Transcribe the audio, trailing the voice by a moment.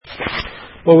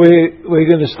Well, we're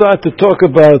going to start to talk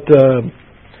about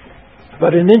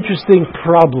an interesting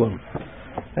problem,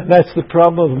 and that's the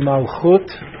problem of malchut,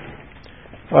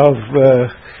 of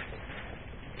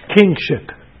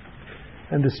kingship.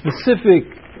 And the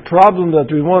specific problem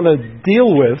that we want to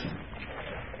deal with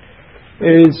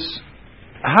is,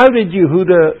 how did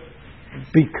Yehuda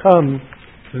become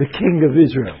the king of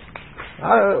Israel?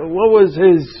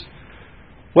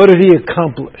 What did he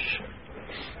accomplish?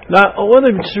 Now, I want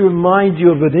to just remind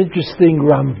you of an interesting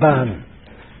Ramban.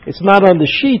 It's not on the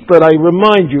sheet, but I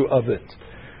remind you of it.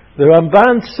 The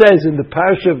Ramban says in the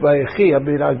Parasha of Vayechi, I'm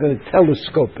going to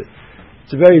telescope it.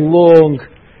 It's a very long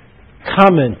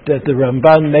comment that the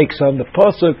Ramban makes on the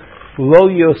pasuk, Lo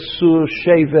Yasur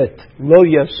Shevet. Lo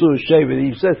Yasur Shevet.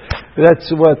 He says, that's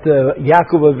what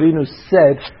Yaakov Avinu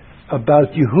said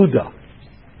about Yehuda.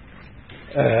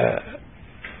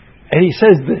 And he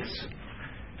says this.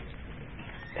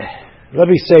 Let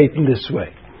me say it in this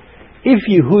way. If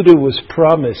Yehuda was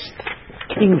promised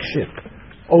kingship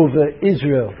over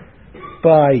Israel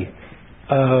by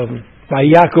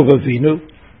Yaakov Avinu,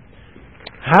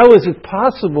 how is it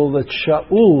possible that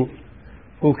Shaul,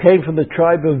 who came from the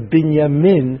tribe of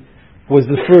Binyamin, was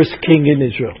the first king in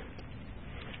Israel?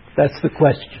 That's the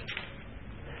question.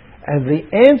 And the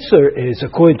answer is,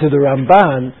 according to the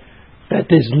Ramban, that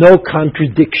there's no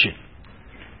contradiction.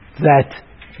 That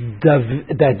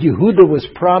Yehuda was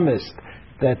promised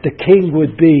that the king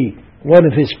would be one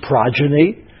of his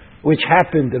progeny, which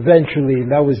happened eventually,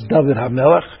 and that was David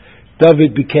HaMelech.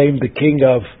 David became the king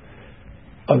of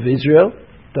Israel,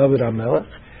 David HaMelech.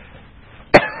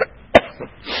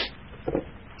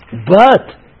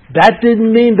 But that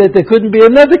didn't mean that there couldn't be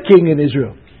another king in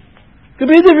Israel. Could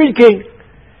be a different king.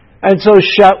 And so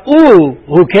Shaul,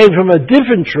 who came from a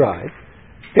different tribe,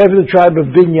 came from the tribe of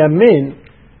Binyamin,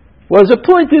 was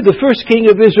appointed the first king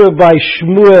of Israel by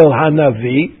Shmuel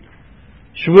Hanavi.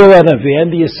 And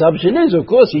the assumption is, of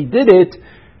course, he did it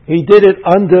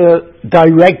under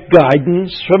direct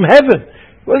guidance from heaven.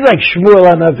 It wasn't like Shmuel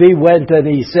Hanavi went and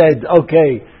he said,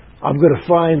 okay, I'm going to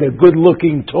find a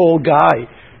good-looking, tall guy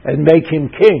and make him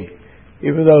king.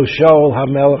 Even though Shaul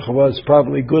HaMelech was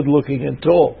probably good-looking and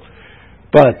tall.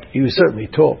 But he was certainly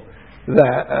tall.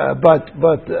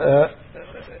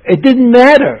 It didn't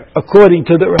matter, according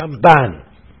to the Ramban.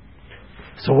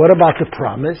 So what about the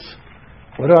promise?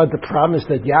 What about the promise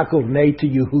that Yaakov made to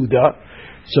Yehuda?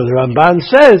 So the Ramban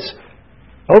says,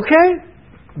 okay,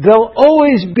 there'll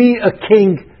always be a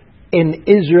king in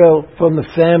Israel from the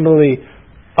family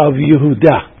of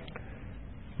Yehuda.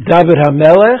 David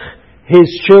HaMelech,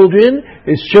 his children,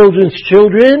 his children's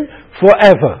children,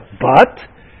 forever. But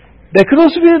there could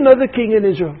also be another king in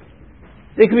Israel.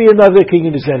 There could be another king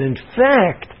in Israel. In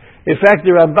fact,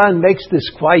 the Ramban makes this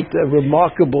quite a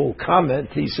remarkable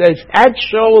comment. He says, had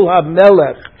Shaul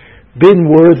HaMelech been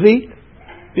worthy,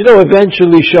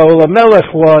 eventually Shaul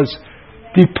HaMelech was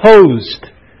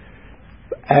deposed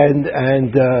and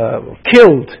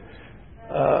killed.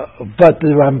 But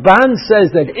the Ramban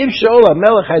says that if Shaul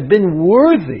HaMelech had been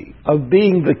worthy of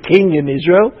being the king in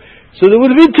Israel, so there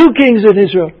would have been two kings in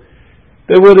Israel.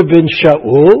 There would have been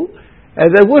Shaul,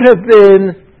 and there would have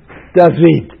been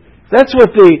David. That's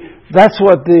what the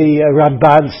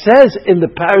Ramban says in the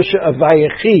parasha of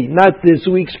Vayechi, not this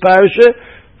week's parasha,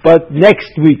 but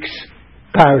next week's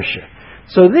parasha.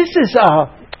 So this is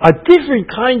a different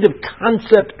kind of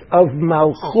concept of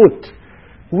malchut.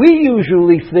 We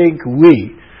usually think of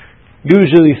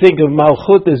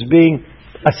malchut as being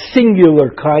a singular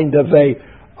kind of a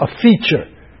feature.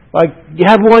 Like you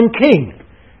have one king.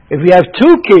 If you have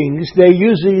two kings, they're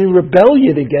usually in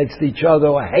rebellion against each other,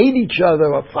 or hate each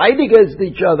other, or fight against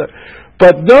each other.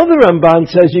 But no, the Ramban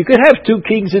says you could have two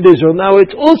kings in Israel. Now,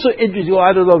 it's also interesting,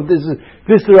 I don't know if this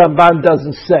the Ramban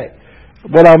doesn't say.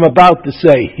 What I'm about to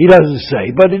say, he doesn't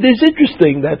say. But it is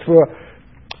interesting that for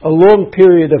a long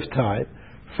period of time,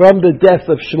 from the death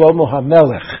of Shlomo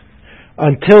HaMelech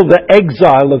until the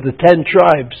exile of the 10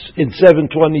 tribes in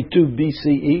 722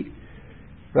 BCE,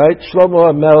 right,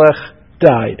 Shlomo HaMelech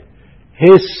died.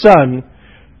 His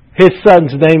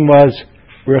son's name was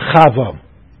Rechavam.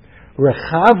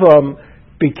 Rechavam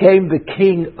became the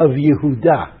king of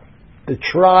Yehuda, the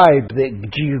tribe, the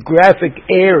geographic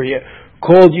area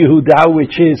called Yehuda,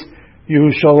 which is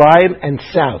Yerushalayim and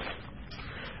south.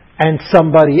 And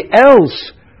somebody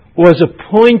else was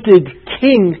appointed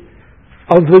king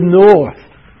of the north.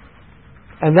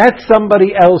 And that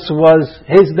somebody else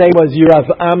his name was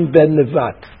Yeravam ben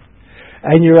Nevat.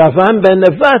 And Yeravam ben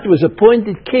Nevat was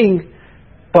appointed king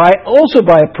also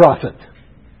by a prophet,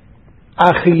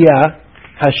 Achiyah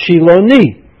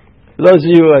Hashiloni. Those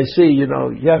of you I see, you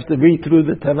have to read through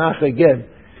the Tanakh again.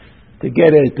 to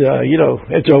get it,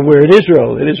 we're in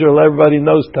Israel. In Israel, everybody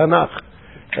knows Tanakh,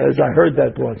 as I heard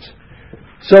that once.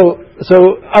 So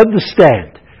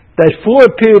understand that for a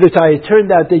period of time, it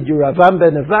turned out that Yeravam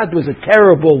ben Nevat was a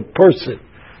terrible person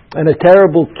and a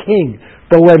terrible king.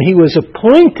 But when he was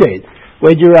appointed,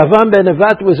 when Yeravam ben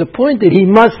Nevat was appointed, he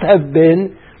must have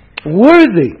been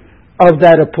worthy of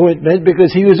that appointment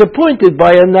because he was appointed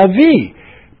by a Navi,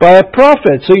 by a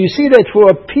prophet. So you see that for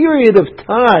a period of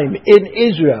time in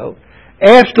Israel,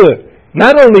 after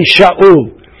not only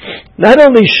Shaul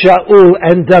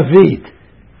and David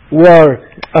were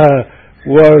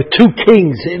two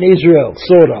kings in Israel,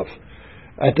 sort of,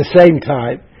 at the same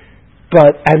time,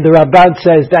 and the Ramban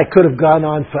says that could have gone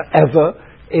on forever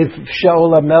if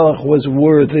Shaul HaMelech was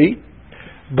worthy,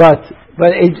 but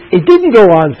it didn't go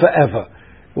on forever.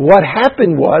 What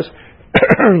happened was,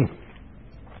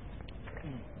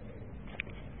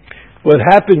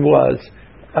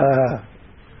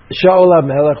 Shaul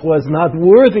HaMelech was not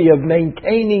worthy of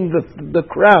maintaining the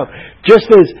crown, just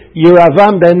as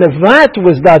Yeravam ben Nevat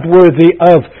was not worthy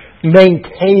of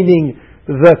maintaining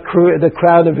the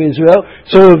crown of Israel.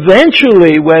 So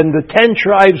eventually, when the 10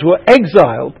 tribes were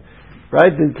exiled,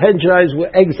 right, the 10 tribes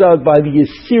were exiled by the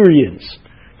Assyrians.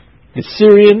 The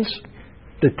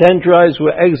 10 tribes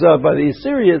were exiled by the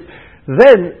Assyrians.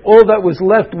 Then all that was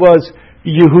left was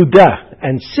Yehudah.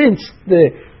 And since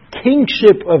the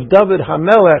kingship of David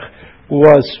HaMelech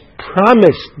was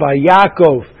promised by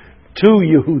Yaakov to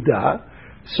Yehudah,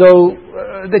 so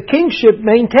the kingship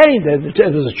maintained. And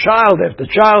there was a child after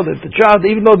child after child,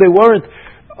 even though they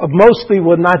mostly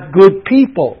were not good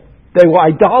people. They were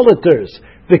idolaters,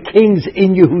 the kings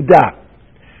in Yehudah.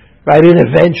 Right? And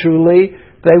eventually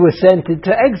they were sent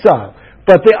into exile.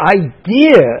 But the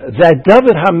idea that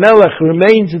David HaMelech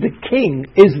remains the king,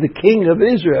 is the king of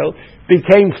Israel,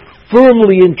 became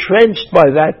firmly entrenched by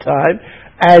that time,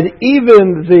 and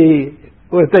even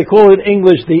what they call in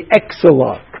English the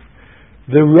Exarch,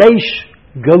 the Reish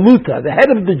Galuta, the head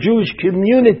of the Jewish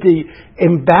community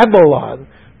in Babylon,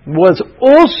 was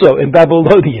also, in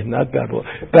Babylonia,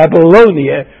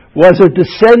 was a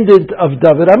descendant of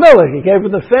David HaMelech. He came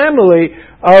from the family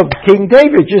of King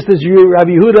David, just as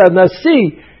Rabbi Yehuda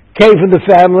Nasi came from the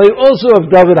family also of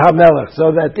David HaMelech.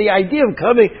 So that the idea of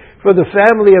coming from the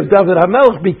family of David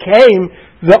HaMelech became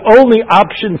the only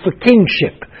option for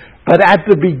kingship. But at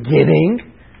the beginning,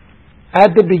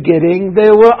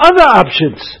 there were other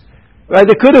options. Right?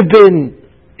 It could have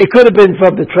been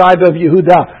from the tribe of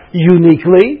Yehuda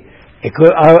uniquely.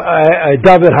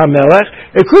 David HaMelech.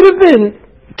 It could have been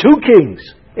 2 kings.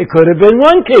 It could have been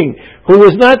 1 king who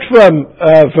was not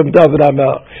from David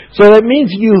HaMelech. So that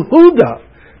means Yehuda,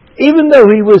 even though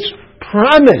he was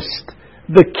promised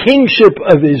the kingship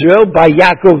of Israel by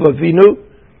Yaakov Avinu,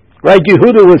 right?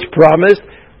 Yehuda was promised,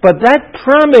 but that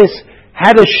promise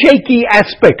had a shaky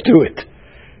aspect to it.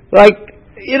 Like,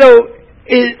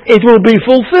 it will be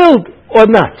fulfilled or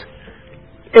not.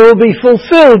 It will be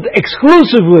fulfilled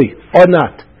exclusively or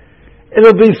not. It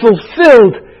will be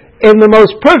fulfilled in the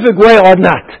most perfect way or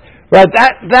not. Right?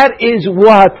 That is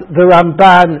what the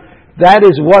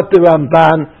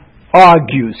Ramban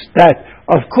argues. That,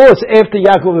 of course, after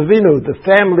Yaakov Avinu, the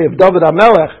family of David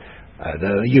HaMelech,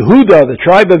 the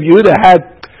tribe of Yehuda, had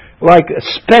like a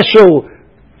special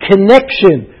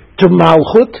connection to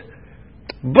Malchut,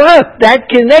 but that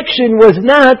connection was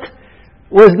not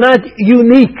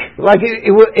unique. Like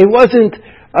it wasn't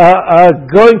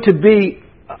going to be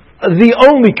the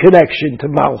only connection to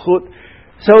Malchut.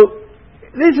 So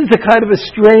this is a kind of a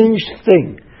strange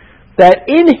thing, that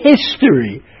in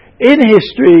history,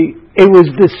 it was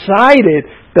decided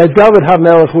that David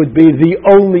HaMelech would be the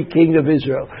only king of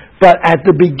Israel. But at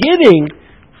the beginning,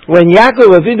 when Yaakov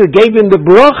Avinu gave him the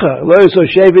bracha, Lo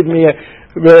Yoshevet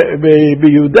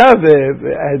b'Yehuda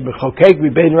v'chokek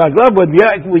b'bein raglav, when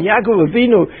Yaakov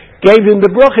Avinu gave him the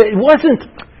bracha, it wasn't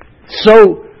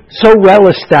so well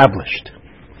established.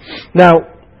 Now,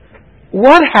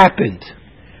 what happened?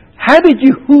 How did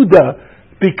Yehuda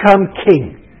become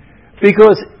king?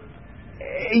 Because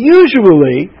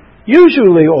usually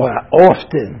or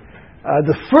often,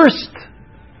 the first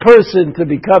person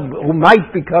who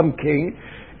might become king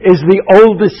is the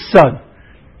oldest son.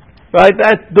 Right?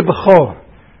 That's the Bechor.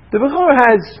 The Bechor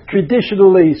has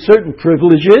traditionally certain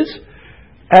privileges,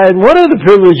 and one of the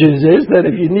privileges is that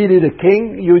if you needed a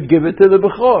king, you would give it to the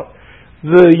Bechor.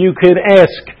 You can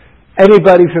ask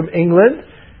anybody from England.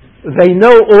 They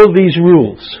know all these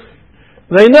rules.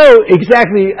 They know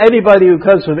exactly, anybody who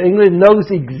comes from England knows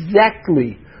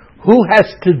exactly who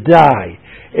has to die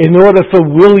in order for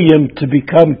William to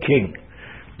become king.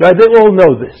 Right? They all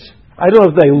know this. I don't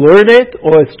know if they learn it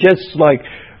or it's just like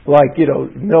like,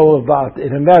 know about,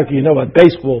 in America, you know about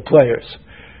baseball players.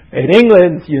 In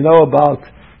England, you know about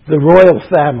the royal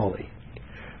family.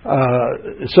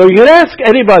 So you can ask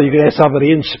anybody. You can ask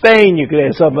somebody in Spain. You can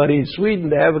ask somebody in Sweden.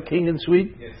 They have a king in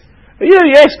Sweden. Yes. You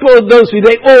ask all those people.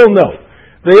 They all know.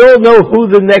 They all know who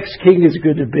the next king is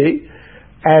going to be.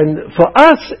 And for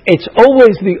us, it's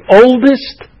always the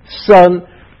oldest son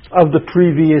of the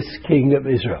previous king of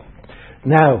Israel.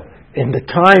 Now, in the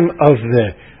time of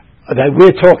that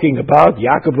we're talking about,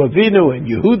 Yaakov Avinu and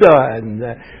Yehuda and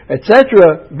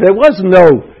etc., there was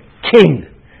no king.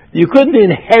 You couldn't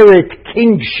inherit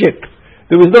kingship.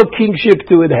 There was no kingship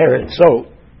to inherit. So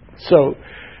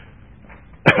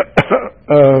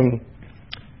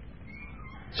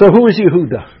who is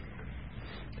Yehuda?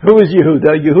 Who is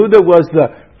Yehuda? Yehuda was the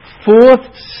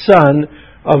fourth son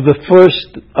of the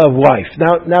first wife.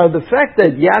 Now the fact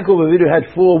that Yaakov Avinu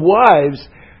had 4 wives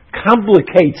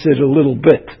complicates it a little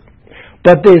bit.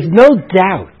 But there's no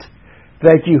doubt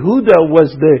that Yehuda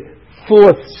was the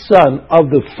 4th son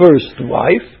of the first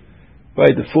wife,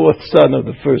 right? The 4th son of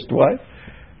the first wife,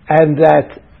 and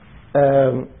that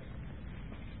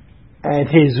and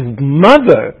his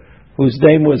mother, whose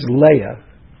name was Leah,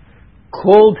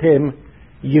 called him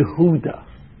Yehuda,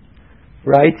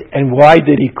 right? And why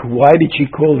did she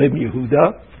call him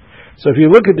Yehuda? So if you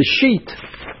look at the sheet,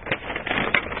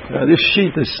 now this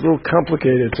sheet is a little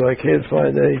complicated, so I can't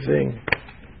find anything.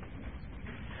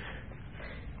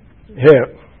 Here.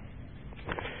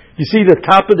 You see the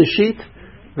top of the sheet?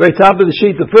 Very top of the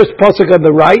sheet, the first pasuk on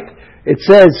the right, it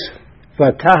says,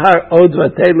 Vatahar od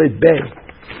vatelet ben.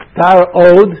 Tahar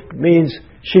od means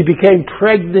she became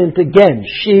pregnant again.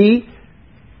 She,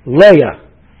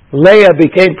 Leah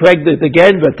became pregnant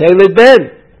again, vatelet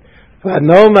ben.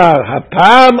 Vanomar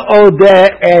hapam odeh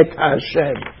et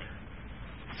Hashem.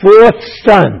 4th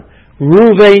son,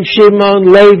 Reuven,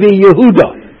 Shimon, Levi,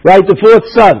 Yehuda. Right, the 4th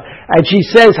son. And she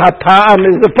says, hapam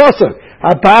is the pasuk.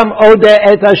 Hapam odeh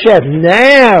et Hashem.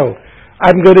 Now,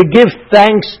 I'm going to give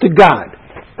thanks to God.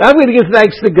 I'm going to give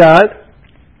thanks to God.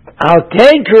 Al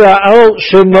tenkra al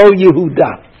shemo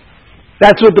Yehuda.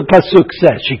 That's what the pasuk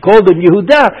says. She called him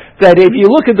Yehuda. That if you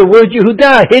look at the word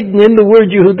Yehuda, hidden in the word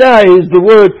Yehuda is the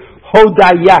word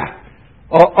hodayah.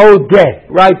 Or odeh,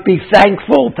 right? Be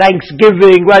thankful,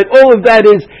 thanksgiving, right? All of that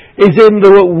is in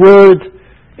the word,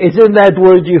 is in that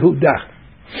word Yehuda.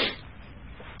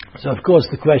 So of course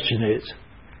the question is,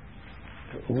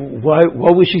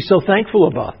 what was she so thankful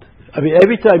about? I mean,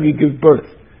 every time you give birth,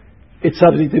 it's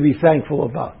something to be thankful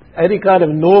about. Any kind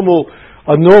of a normal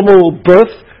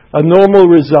birth, a normal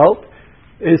result,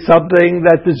 is something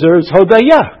that deserves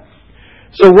hodayah.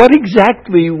 So what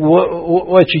exactly,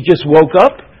 what she just woke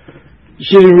up?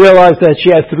 She didn't realize that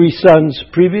she had 3 sons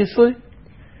previously?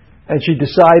 And she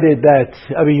decided that,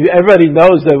 I mean, everybody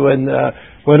knows that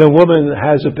when a woman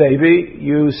has a baby,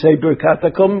 you say Birkat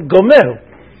HaGomel.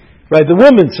 Right? The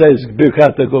woman says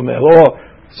Birkat HaGomel, or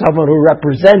someone who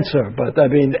represents her. But I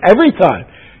mean, every time.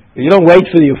 You don't wait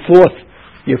for your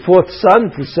fourth son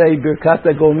to say Birkat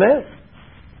HaGomel.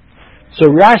 So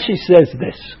Rashi says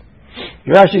this,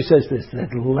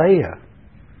 that Leah,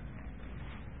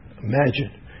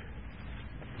 imagine,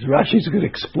 Rashi's going to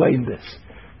explain this.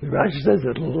 Rashi says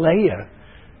that Leah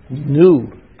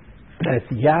knew that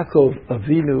Yaakov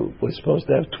Avinu was supposed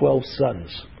to have 12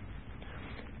 sons.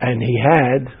 And he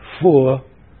had 4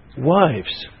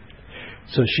 wives.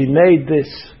 So she made this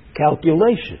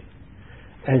calculation.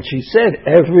 And she said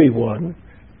everyone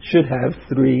should have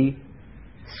 3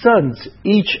 sons.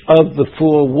 Each of the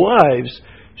 4 wives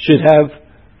should have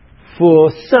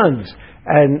 4 sons.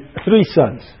 And 3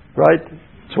 sons, right?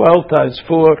 12 times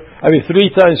 4, 3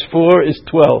 times 4 is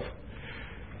 12.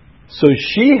 So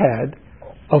she had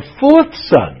a 4th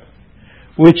son,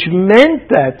 which meant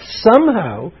that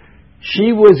somehow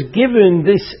she was given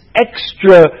this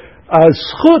extra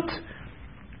zchut,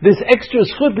 this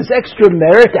extra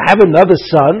merit to have another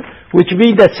son, which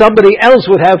means that somebody else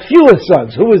would have fewer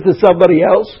sons. Who was the somebody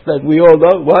else that we all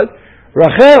know? What?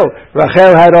 Rachel.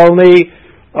 Rachel had only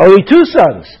 2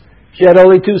 sons. She had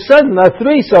only 2 sons, not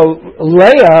 3. So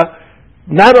Leah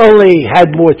not only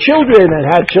had more children and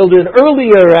had children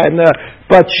earlier,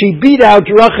 but she beat out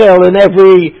Rachel in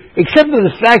every, except for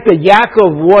the fact that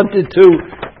Yaakov wanted to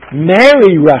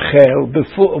marry Rachel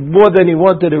more than he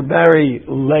wanted to marry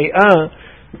Leah.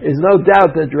 There's no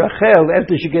doubt that Rachel,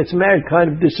 after she gets married,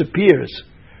 kind of disappears,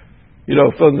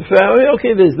 from the family.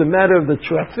 Okay, there's the matter of the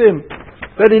Trafim,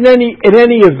 but in any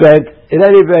event,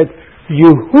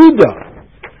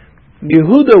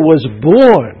 Yehuda was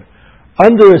born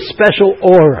under a special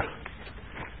aura.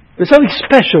 There's something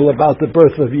special about the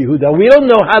birth of Yehuda. We don't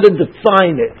know how to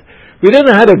define it, We don't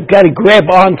know how to grab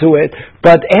onto it,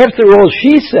 but after all,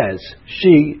 she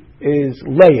is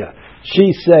Leah.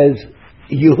 She says,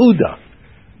 Yehuda,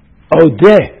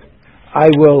 Odeh, I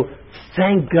will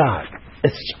thank God,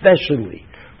 especially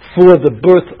for the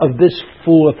birth of this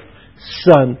fourth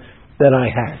son that I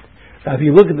had. Now, if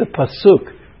you look at the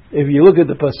pasuk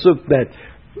that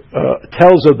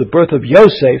tells of the birth of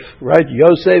Yosef, right?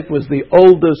 Yosef was the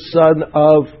oldest son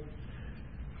of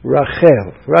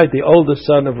Rachel, right? The oldest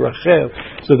son of Rachel.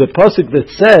 So the pasuk that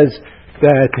says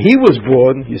that he was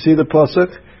born, you see the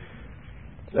pasuk?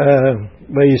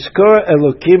 Vayizkor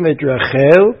Elokim et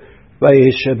Rachel,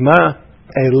 vayishema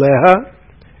Eleha,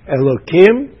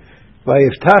 Elokim,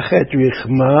 vayiftach et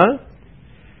Richma,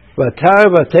 vatar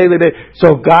vatelebe.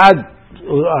 So God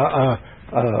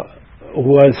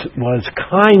was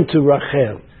kind to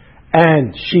Rachel,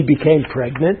 and she became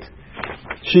pregnant.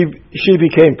 She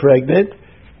became pregnant.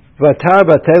 Vatar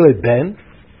vatelebe ben,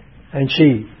 and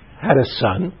she had a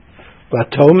son.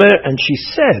 Vatomer, and she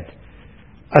said,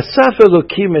 Asaf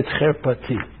Elokim et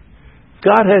cherpati.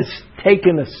 God has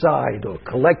taken aside or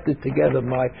collected together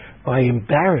my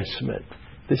embarrassment,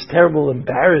 this terrible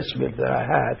embarrassment that I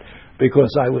had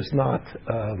because I was not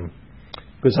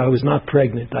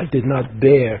pregnant. I did not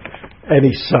bear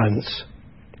any sons.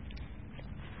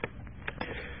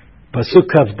 Pasuk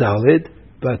Kav Daled,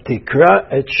 Vatikra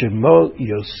et Shemo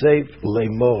Yosef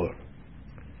Lemor.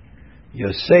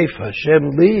 Yosef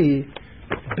Hashem li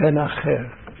ben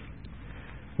Acher.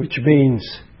 Which means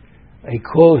she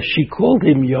called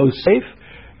him Yosef,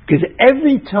 because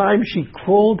every time she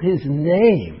called his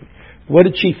name, what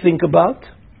did she think about?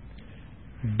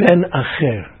 Ben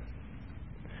Acher.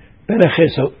 Ben Acher.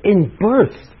 So in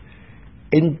birth,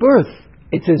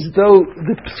 it's as though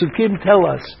the Psukim tell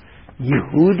us,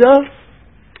 Yehuda,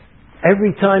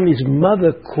 every time his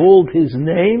mother called his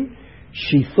name,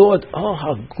 she thought, oh,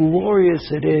 how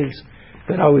glorious it is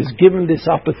that I was given this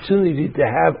opportunity to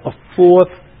have a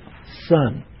fourth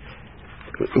son.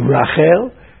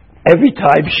 Rachel, every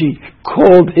time she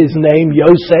called his name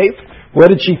Yosef, what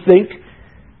did she think?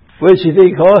 What did she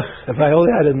think? Oh, if I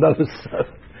only had another son.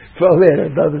 If I only had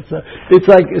another son. It's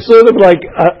like sort of like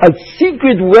a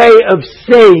secret way of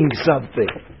saying something.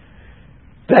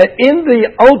 That in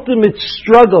the ultimate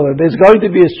struggle, and there's going to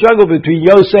be a struggle between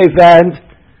Yosef and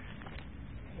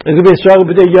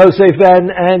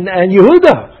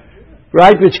Yehuda,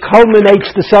 right? Which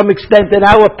culminates to some extent in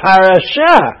our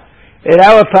parasha. In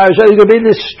our parasha, there's going to be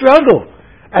this struggle.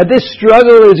 And this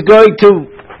struggle is going to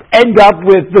end up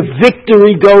with the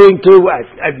victory going to,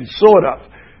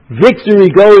 victory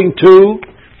going to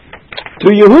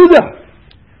Yehuda.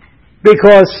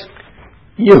 Because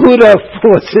Yehuda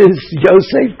forces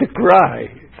Yosef to cry.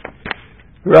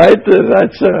 Right?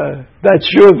 That's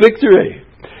sure victory.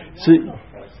 See,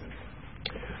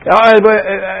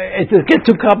 it will get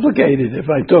too complicated if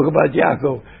I talk about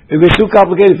Yaakov. It will get too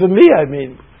complicated for me, I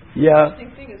mean. Yeah. The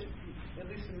thing is, at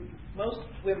least most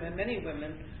women, many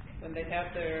women, when they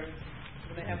have a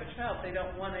child, they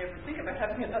don't want to ever think about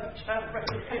having another child right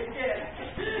again.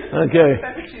 Okay. The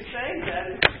fact that she's saying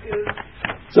that is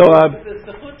so,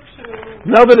 the hook to...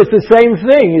 No, but it's the same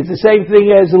thing. It's the same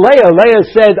thing as Leah. Leah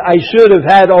said, I should have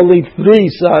had only 3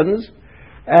 sons,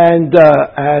 and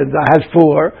I had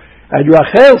 4. And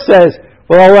Rachel says,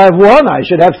 well, I'll have 1, I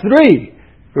should have 3.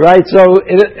 Right? So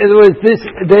it was this,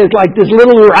 there's like this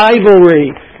little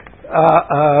rivalry.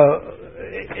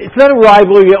 It's not a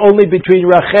rivalry only between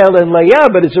Rachel and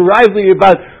Leah, but it's a rivalry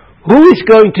about who is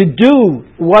going to do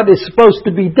what is supposed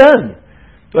to be done.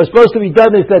 What's supposed to be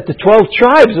done is that the 12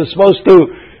 tribes are supposed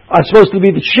to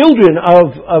be the children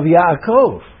of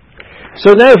Yaakov.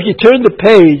 So now if you turn the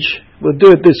page, we'll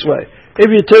do it this way. If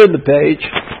you turn the page,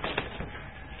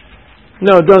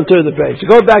 no, don't turn the page.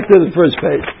 Go back to the first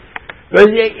page.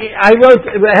 I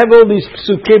have all these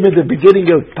psukim at the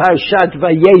beginning of Parashat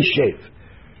Vayeshev.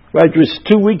 Right, it was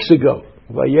 2 weeks ago,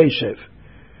 Vayeshev.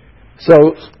 So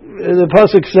the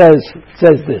pasuk says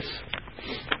this.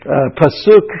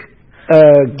 Pasuk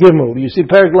Gimel. You see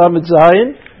Perek Lamed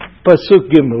Zayin?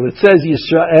 Pasuk Gimel. It says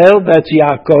Yisrael, that's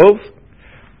Yaakov,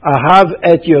 Ahav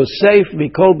et Yosef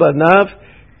mikol banav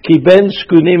ki ben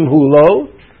skunim hulo.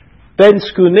 Ben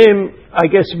skunim, I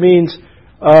guess, means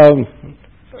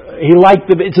he liked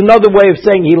him. It's another way of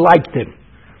saying he liked him.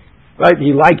 Right?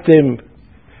 He liked him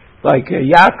like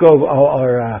Yaakov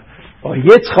or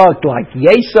Yitzchak like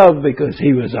Esav because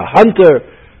he was a hunter,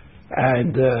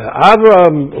 and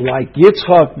Avram like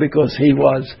Yitzchak because he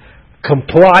was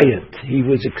compliant. He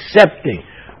was accepting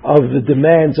of the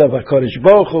demands of HaKadosh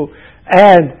Baruch Hu.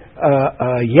 And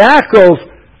Yaakov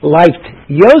liked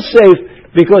Yosef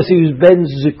because he was Ben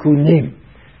Zikunim.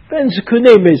 Ben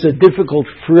Zekunim is a difficult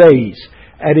phrase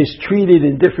and is treated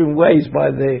in different ways by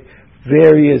the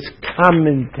various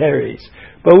commentaries.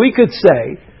 But we could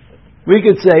say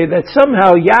that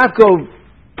somehow Yaakov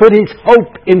put his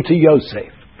hope into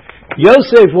Yosef.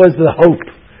 Yosef was the hope,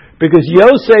 because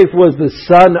Yosef was the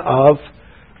son of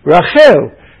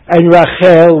Rachel, and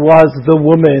Rachel was the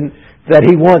woman that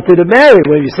he wanted to marry.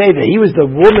 When you say that he was the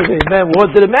woman that he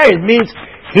wanted to marry, it means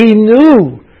he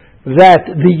knew that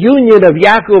the union of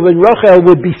Yaakov and Rachel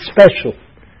would be special.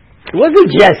 It wasn't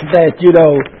just that,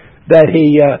 that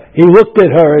he looked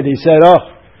at her and he said,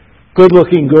 "Oh,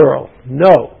 good-looking girl."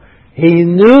 No. He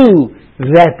knew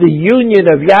that the union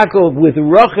of Yaakov with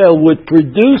Rachel would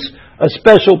produce a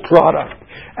special product.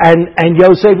 And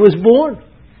Yosef was born.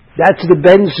 That's the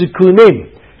Ben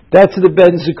Zekunim.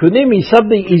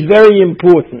 He's very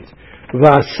important.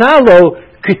 Vasalo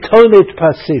Ketonet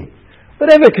Pasim.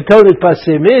 Whatever Ketonet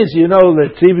Pasim is,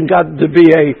 it's even gotten to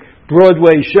be a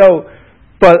Broadway show.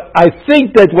 But I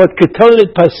think that what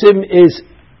Ketonet Pasim is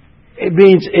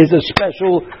a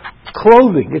special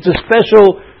clothing. It's a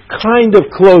special kind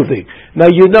of clothing. Now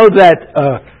you know that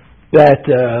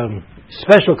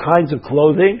special kinds of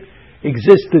clothing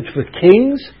existed for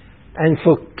kings and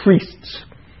for priests.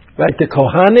 Right? The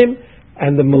Kohanim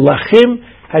and the Melachim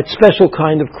had special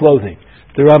kind of clothing.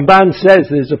 The Ramban says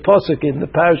there's a pasuk in the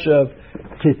parasha of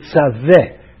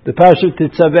Tetzaveh. The parasha of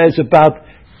Tetzaveh is about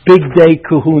Big Day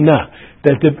Kahuna.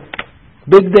 That the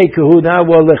Big Day Kahuna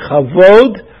was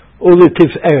lechavod or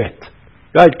letiferet.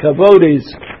 Right? Kavod is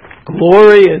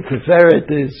glory and tiferet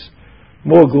is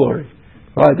more glory.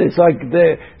 Right? It's like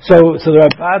so the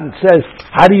Ramban says,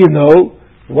 how do you know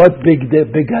what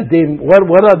bigadim?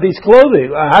 What are these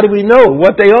clothing? How do we know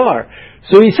what they are?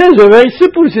 So he says, very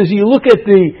simple. He says, you look at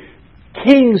the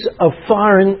kings of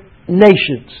foreign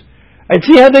nations and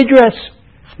see how they dress.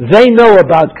 They know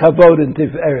about kavod and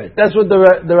tiferet. That's what the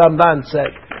Ramban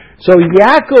said. So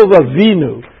Yaakov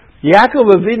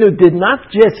Avinu did not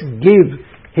just give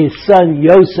his son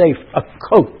Yosef a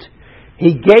coat.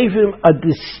 He gave him a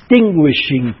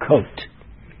distinguishing coat.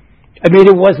 I mean,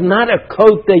 it was not a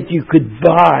coat that you could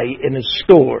buy in a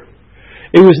store.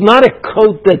 It was not a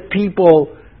coat that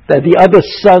the other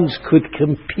sons could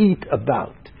compete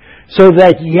about. So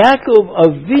that Yaakov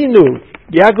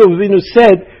Avinu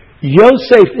said,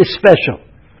 Yosef is special.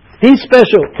 He's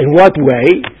special. In what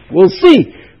way? We'll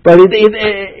see. But it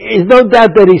is no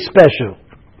doubt that he's special.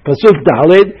 Pasuk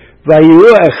Daled,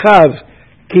 Vayiru Echav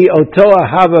ki oto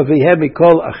ahav avihem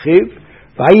mikol achiv,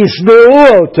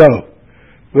 vayisneu oto,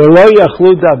 v'lo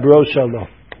yachlu dabro shalom.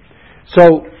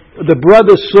 So the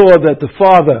brothers saw that the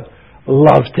father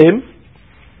loved him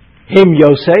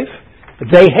Yosef.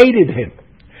 They hated him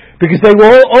because they were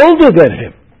all older than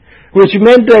him, which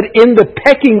meant that in the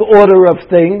pecking order of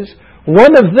things,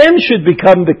 one of them should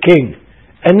become the king,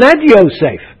 and not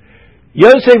Yosef.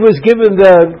 Yosef was given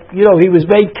he was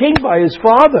made king by his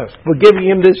father for giving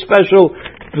him this special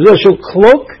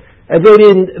cloak, and they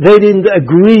didn't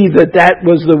agree that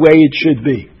was the way it should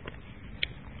be.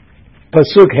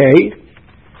 Pasuk Hey,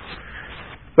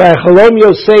 V'chalom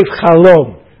Yosef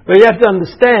chalom. But you have to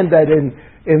understand that in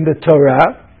the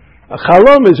Torah, a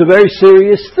chalom is a very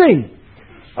serious thing.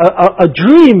 A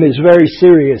dream is very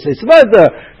serious. It's not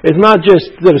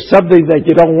just something that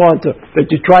you don't want to, that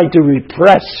you're trying to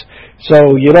repress,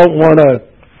 so you don't want to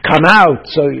come out,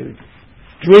 so you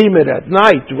dream it at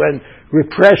night when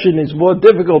repression is more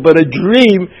difficult. But a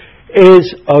dream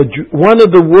is one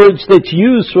of the words that's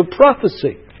used for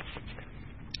prophecy.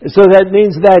 So that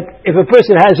means that if a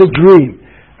person has a dream,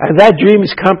 and that dream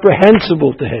is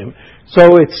comprehensible to him,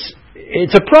 so it's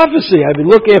a prophecy. I mean,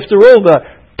 look, after all, the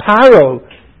Paro,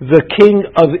 the king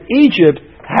of Egypt,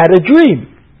 had a dream.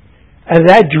 And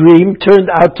that dream turned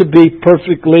out to be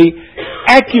perfectly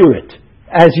accurate,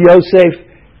 as Yosef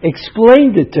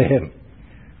explained it to him.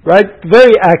 Right?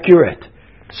 Very accurate.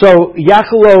 So,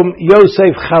 Yachalom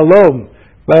Yosef Chalom,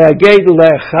 Vayaged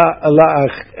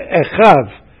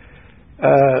Echav,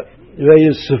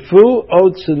 Vayosefu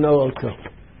Otzeno Oto.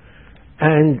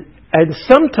 And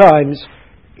sometimes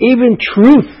even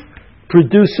truth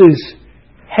produces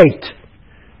hate.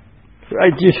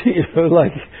 Right?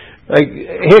 Like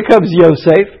here comes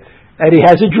Yosef, and he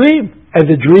has a dream, and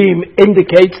the dream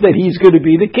indicates that he's going to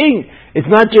be the king. It's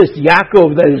not just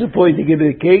Yaakov that is appointing him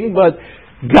the king, but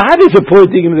God is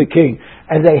appointing him the king,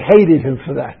 and they hated him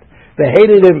for that. They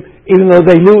hated him even though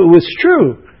they knew it was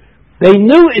true. They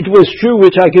knew it was true,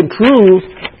 which I can prove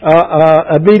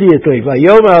immediately.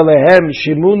 Vayomer alehem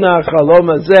shimuna chalom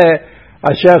hazeh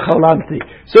asher chalamti.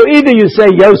 So either you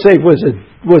say Yosef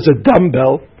was a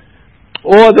dumbbell,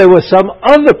 Or there was some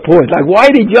other point, like why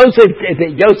did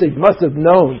Yosef must have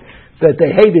known that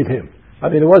they hated him. I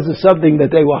mean, it wasn't something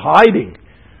that they were hiding.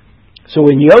 So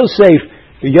when Yosef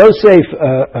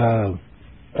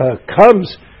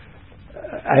comes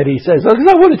and he says, "Look,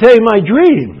 I want to tell you my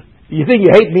dream. You think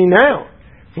you hate me now?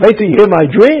 Wait till you hear my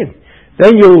dream.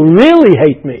 Then you'll really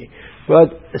hate me."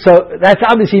 But so that's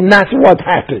obviously not what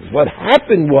happened. What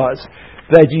happened was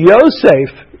that Yosef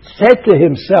said to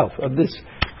himself,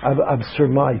 I'm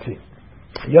surmising.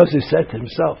 Yosef said to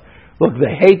himself, "Look,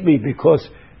 they hate me because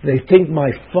they think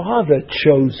my father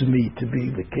chose me to be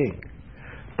the king.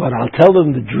 But I'll tell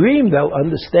them the dream, they'll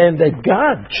understand that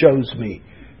God chose me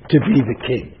to be the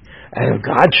king. And if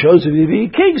God chose me to be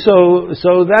king, so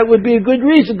that would be a good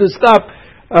reason to stop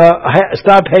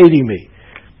hating me."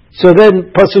 So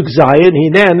then, Pasuk Zayin,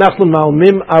 "Hine anachnu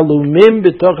malmim alumim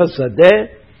b'toch hasadeh,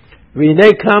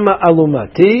 v'hine kama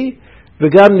alumati,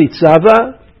 v'gam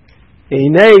nitzava,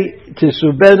 hine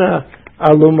tisubena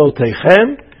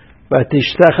alumotechem,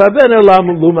 v'tishtachavena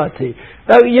lamulumati."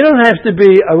 Now, you don't have to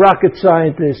be a rocket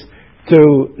scientist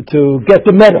to get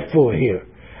the metaphor here,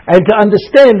 and to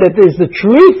understand that there's the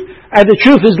truth, and the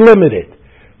truth is limited.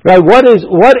 Right? What is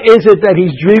it that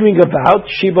he's dreaming about?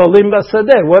 Shibolim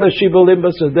basadeh. What is shibolim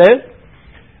basadeh?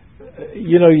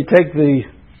 You take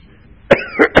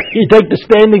the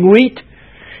standing wheat,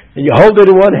 and you hold it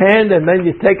in one hand, and then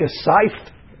you take a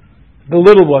scythe, the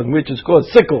little one, which is called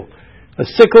sickle, a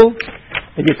sickle,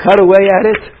 and you cut away at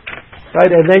it,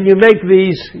 right? And then you make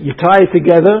these, you tie it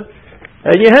together,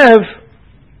 and you have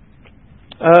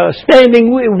standing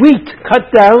wheat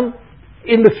cut down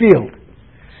in the field.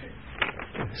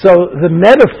 So the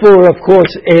metaphor, of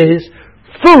course, is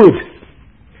food.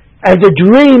 And the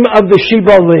dream of the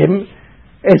Shibolim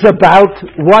is about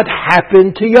what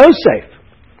happened to Yosef.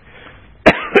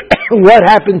 What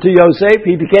happened to Yosef?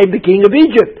 He became the king of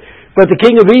Egypt. But the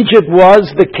king of Egypt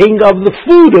was the king of the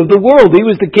food of the world. He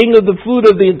was the king of the food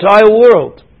of the entire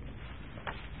world.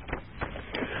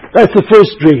 That's the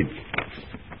first dream.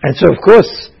 And so, of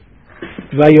course,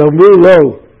 Vayomru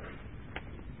lo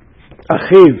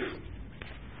Achiv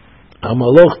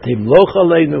Hamaloch timloch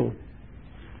aleinu,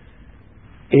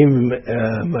 im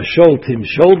mashol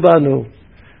timshol banu.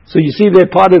 So you see, they're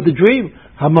part of the dream.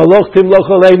 Hamaloch timloch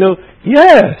aleinu,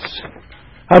 yes.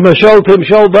 Hamashol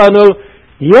timshol banu,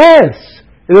 yes.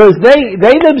 Because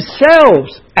they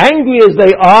themselves, angry as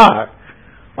they are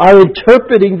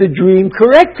interpreting the dream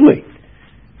correctly.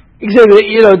 Except,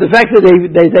 the fact that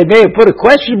they may have put a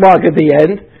question mark at the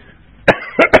end.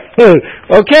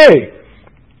 Okay.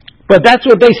 But that's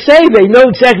what they say. They know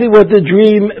exactly what the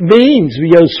dream means.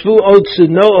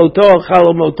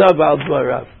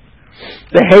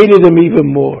 They hated him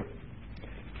even more.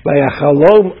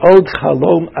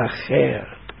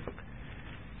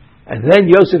 And then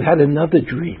Yosef had another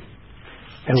dream.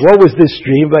 And what was this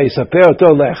dream?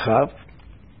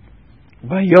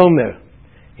 Vayomer,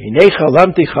 Hinei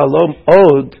chalamti chalom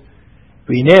od,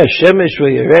 v'hinei hashemesh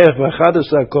v'yerech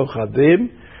v'achadasar kochavim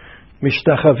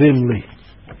mishtachavim li.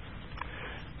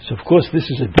 So, of course, this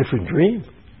is a different dream.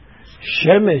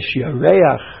 Shemesh,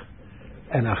 Yareach,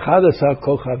 and Achadasar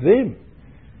Kochavim.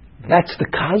 That's the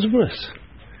cosmos.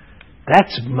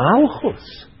 That's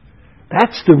Malchus.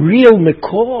 That's the real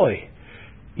McCoy.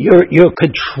 You're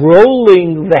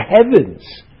controlling the heavens.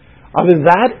 I mean,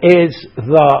 that is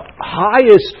the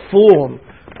highest form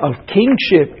of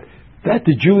kingship that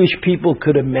the Jewish people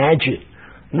could imagine.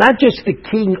 Not just the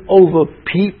king over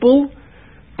people,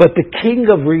 but the king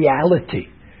of reality.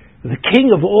 The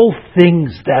king of all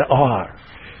things that are.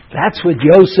 That's what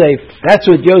Yosef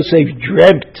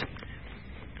dreamt.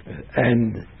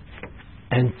 And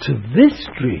to this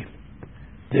dream,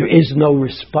 there is no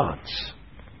response.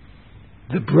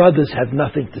 The brothers have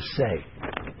nothing to say.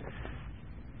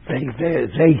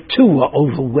 They too are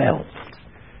overwhelmed.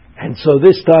 And so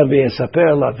this time,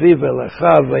 v'yesaper l'aviv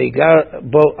v'lecha v'yigar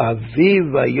bo aviv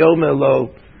v'yomer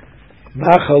lo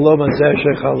ma chalom hazer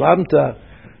shechalamta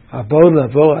הבוא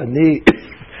נבוא אני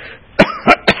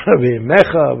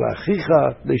ואימך ואחיך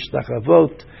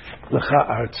להשתחוות לך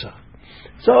ארצה.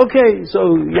 So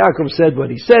Yaakov said what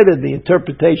he said, and the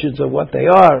interpretations of what they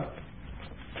are.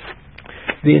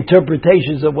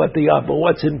 But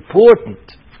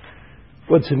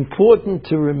what's important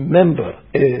to remember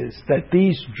is that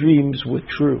these dreams were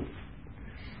true.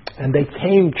 And they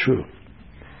came true.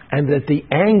 And that the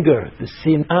anger, the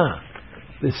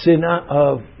sinah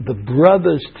of the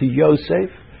brothers to Yosef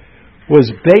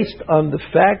was based on the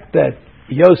fact that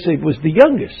Yosef was the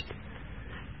youngest,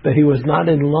 that he was not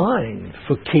in line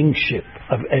for kingship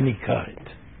of any kind.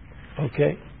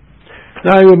 Okay?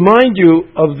 Now I remind you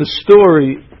of the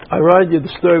story I read you the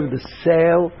story of the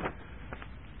sale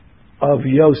of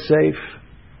Yosef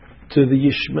to the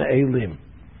Yishmaelim.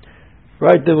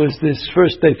 Right, there was this,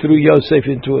 first they threw Yosef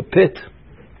into a pit,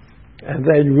 and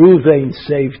then Reuven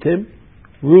saved him.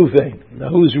 Reuven.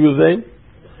 Now who's Reuven?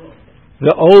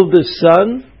 The oldest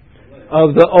son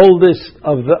of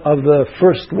the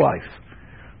first wife.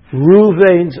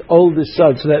 Reuven's oldest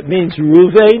son. So that means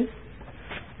Reuven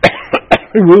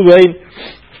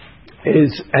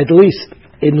is, at least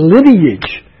in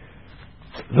lineage,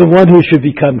 the one who should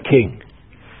become king.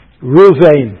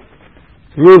 Reuven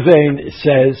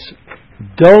says,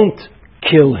 don't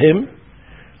kill him,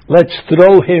 let's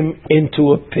throw him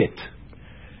into a pit.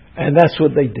 And that's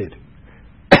what they did.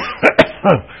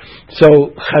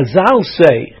 So Chazal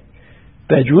say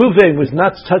that Reuven was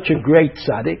not such a great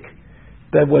tzaddik,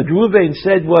 that what Reuven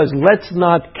said was, let's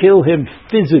not kill him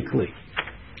physically,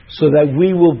 so that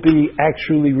we will be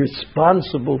actually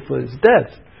responsible for his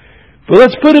death. But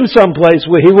let's put him someplace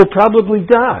where he will probably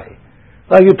die.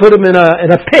 Like you put him in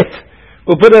a pit.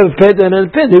 We'll put him in a pit, and in a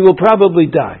pit he will probably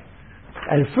die.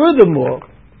 And furthermore,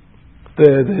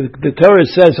 the Torah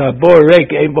says, Habor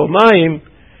reik ein bo mayim,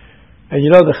 and you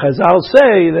know the Chazal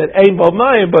say that ein bo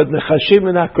mayim, but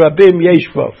nechashim and akrabim yesh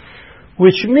bo.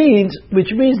 Which means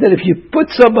that if you put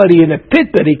somebody in a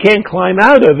pit that he can't climb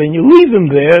out of and you leave him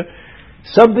there,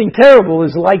 something terrible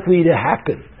is likely to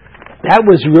happen. That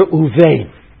was Reuven.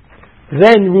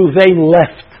 Then Reuven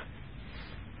left.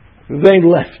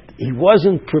 He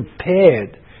wasn't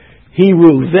prepared.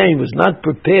 Reuven was not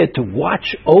prepared to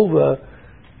watch over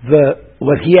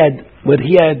what he had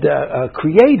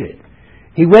created.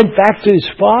 He went back to his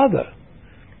father.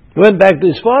 And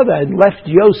left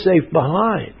Yosef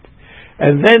behind.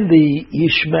 And then the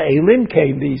Yishmaelim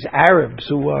came, these Arabs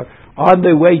who were on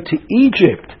their way to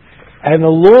Egypt. And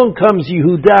along comes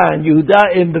Yehudah, and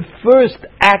Yehudah, in the first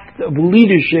act of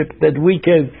leadership that we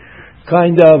can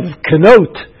kind of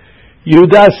connote,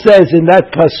 Yehudah says in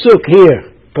that pasuk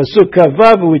here, pasuk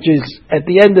Kavav, which is at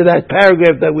the end of that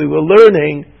paragraph that we were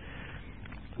learning,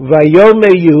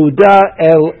 Vayome Yehudah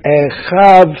el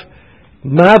Echav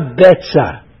ma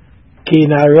betza ki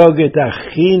narog et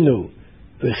achinu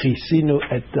v'chisinu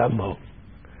et damo.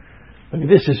 I mean,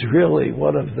 this is really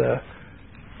one of the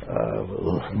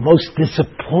most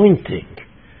disappointing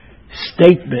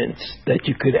statements that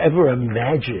you could ever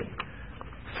imagine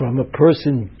from a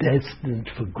person destined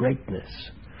for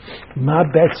greatness. Ma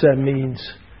betza means,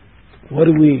 what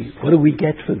do we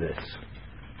get for this?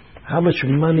 How much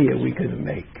money are we going to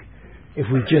make if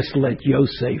we just let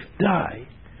Yosef die?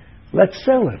 Let's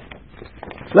sell him.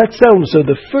 So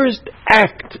the first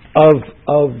act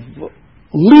of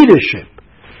leadership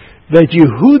that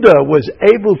Yehudah was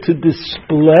able to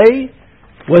display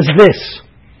was this.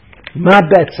 Ma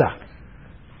betza.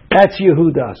 That's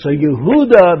Yehudah. So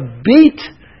Yehudah beat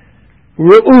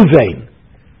Reuven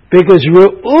because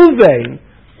Reuven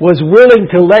was willing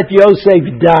to let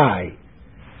Yosef die.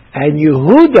 And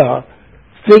Yehudah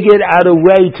figured out a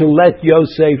way to let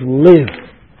Yosef live.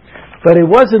 But it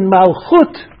wasn't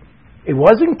Malchut. It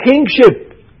wasn't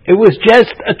kingship. It was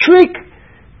just a trick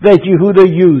that Yehudah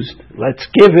used. Let's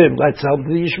help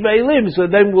the Yishmaelim, so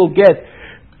then we'll get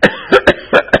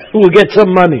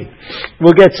some money.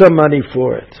 We'll get some money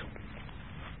for it.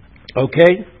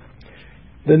 Okay?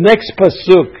 The next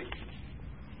pasuk.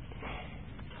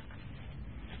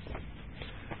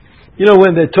 You know,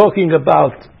 when they're talking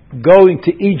about going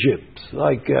to Egypt,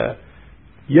 like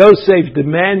Yosef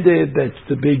demanded that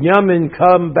the Binyamin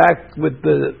come back with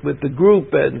the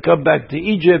group and come back to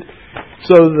Egypt.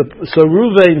 So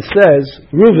Reuven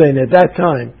at that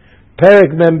time,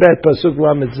 Perek Membet Pasuk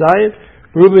Lamed Zayin,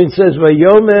 Reuven says,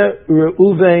 Vayomer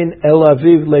Reuven el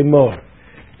Aviv lemor,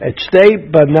 et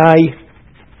shtei banai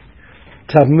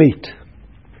tamit,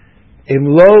 im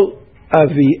lo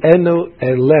avienu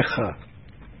elecha,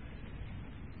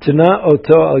 tana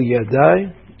oto al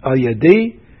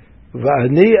yadi,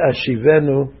 va'ani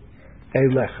ashivenu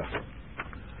elecha.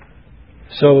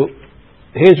 So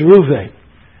here's Reuven.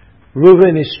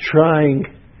 Reuven is trying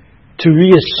to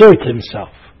reassert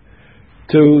himself,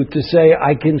 to say,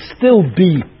 I can still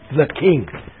be the king.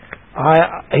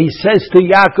 He says to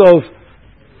Yaakov,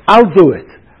 I'll do it.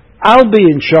 I'll be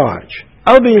in charge.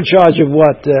 I'll be in charge of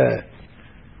what...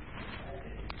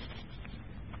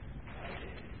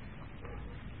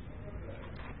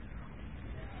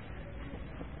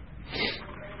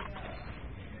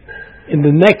 In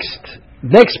the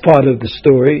next part of the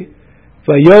story,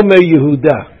 Vayomer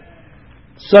Yehudah.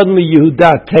 Suddenly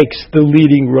Yehudah takes the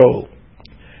leading role.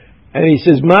 And he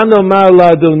says, Man omar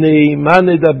la'adoni, man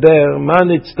edaber, man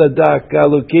etztadak,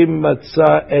 Elokim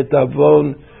matza et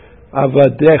avon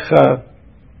avadecha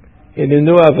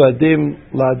הננו עבדים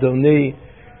לאדוני,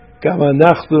 גם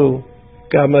אנחנו,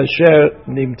 גם אשר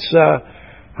נמצא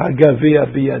הגביע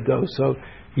בידו. So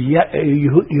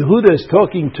Yehuda is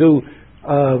talking to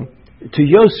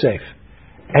Yosef,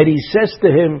 and he says to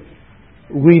him,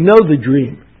 we know the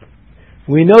dream.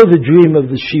 We know the dream of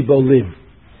the Shibolim.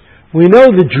 We know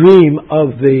the dream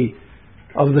of the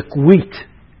wheat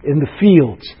in the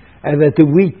fields, and that the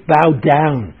wheat bowed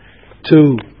down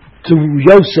to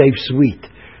Yosef's wheat.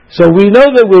 So we know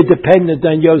that we're dependent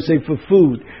on Yosef for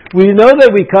food. We know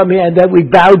that we come here and that we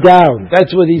bow down.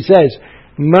 That's what he says.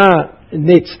 Ma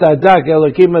nitztadak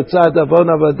Elokim atzad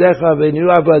avon avadecha v'nu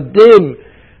avadim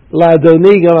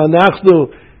la'adoni gam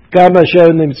anachnu gam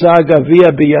asher nimtza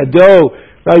gavia biyado.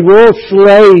 Right, we're all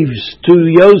slaves to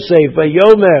Yosef.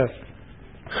 Vayomer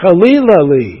chalila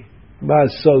li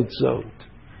ma'asotzot.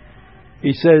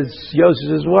 He says, Yosef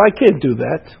says, well, I can't do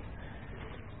that.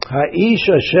 Ha'ish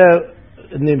asher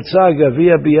nimtza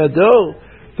gavia biyado,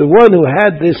 the one who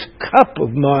had this cup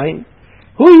of mine,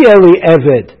 hu yeli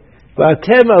eved,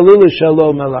 v'atem alulu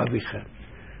shalom al avichem.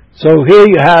 So here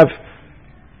you have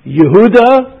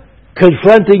Yehuda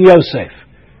confronting Yosef.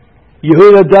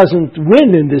 Yehuda doesn't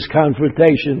win in this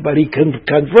confrontation, but he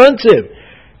confronts him.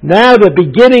 Now the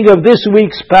beginning of this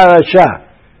week's parasha,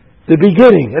 the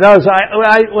beginning. And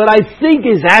what I think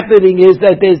is happening is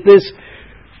that there's this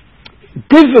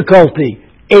difficulty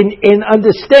in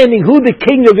understanding who the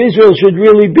king of Israel should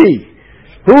really be.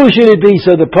 Who should it be?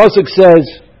 So the pasuk says,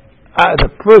 the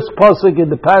first pasuk in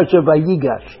the parasha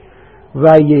Vayigash,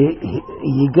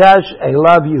 Vayigash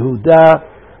elav Yehuda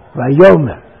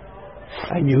Vayomer,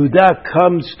 and Yehuda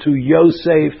comes to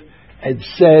Yosef and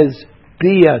says,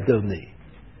 Bi Adoni,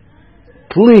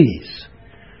 please,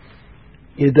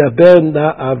 Yidaber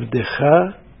na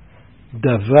avdecha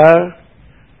davar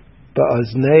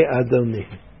ba'aznei Adoni.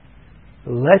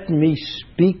 Let me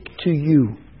speak to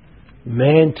you,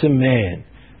 man to man,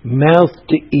 mouth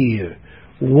to ear,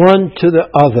 one to the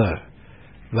other.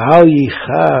 V'al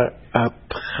yichar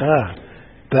apcha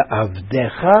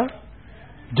be'avdecha.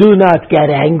 Do not get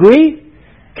angry.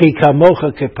 Ki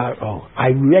kamocha ke Paro. I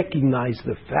recognize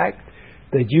the fact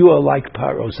that you are like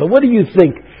Paro. So what do you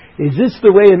think? Is this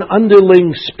the way an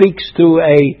underling speaks to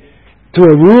a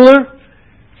ruler?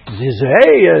 He says,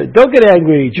 hey, don't get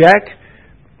angry, Jack.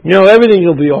 You know, everything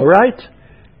will be all right.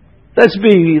 Let's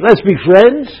be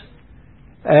friends,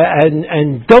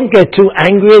 and don't get too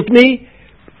angry at me.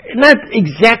 Not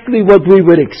exactly what we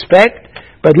would expect,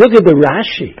 but look at the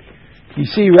Rashi. You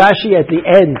see Rashi at the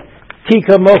end,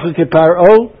 Kika mocha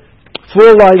keparo,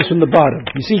 4 lines from the bottom.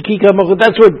 You see Kika mocha.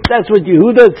 That's what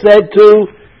Yehuda said to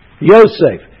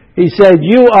Yosef. He said,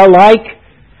 "You are like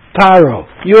Paro.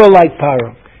 You are like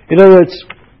Paro." In other words,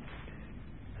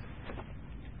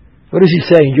 what is he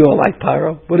saying? You are like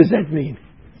Paro. What does that mean?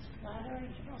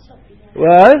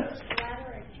 What?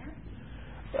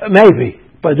 Maybe,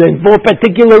 but then more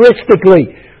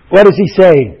particularistically, what is he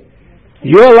saying?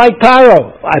 You are like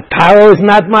Paro. Paro is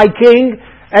not my king,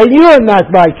 and you are not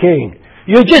my king.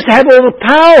 You just have all the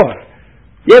power.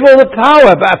 You have all the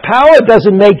power, but power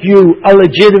doesn't make you a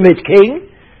legitimate king.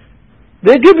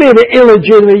 There could be an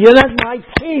illegitimate. You're not my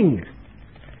king.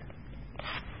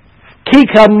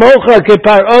 Kika mocha ke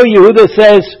Paro, Yehuda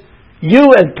says,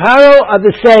 you and Paro are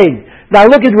the same. Now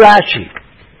look at Rashi.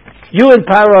 You and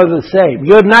Paro are the same.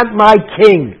 You're not my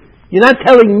king. You're not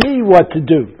telling me what to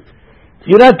do.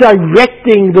 You're not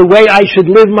directing the way I should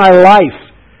live my life.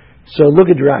 So look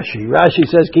at Rashi. Rashi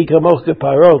says, Kika mocha ke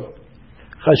Paro.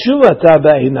 Chashuv ata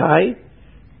ba'inai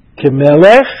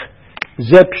kemelech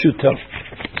ze pshuto.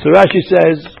 So Rashi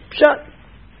says, Pshat.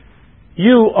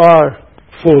 You are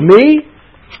for me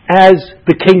as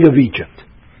the king of Egypt,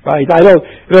 right?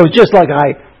 Just like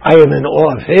I am in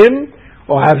awe of him,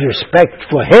 or have respect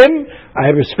for him, I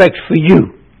have respect for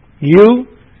you. You,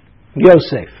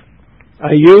 Yosef.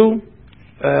 Are you,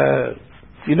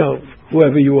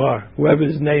 whoever you are, whoever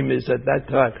his name is at that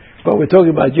time. But we're talking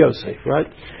about Yosef, right?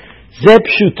 Zep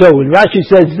Shuto. When Rashi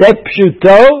says Zep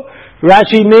Shuto,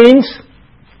 Rashi means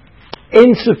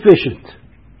insufficient.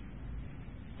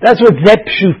 That's what Zep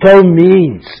Shuto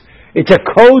means. It's a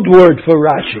code word for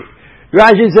Rashi.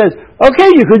 Rashi says, okay,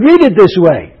 you could read it this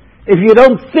way. If you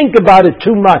don't think about it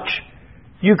too much,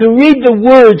 you can read the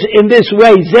words in this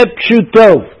way, Zep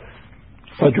Shuto.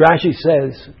 But Rashi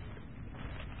says,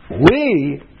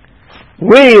 we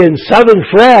in southern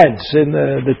France in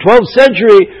the 12th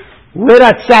century, we're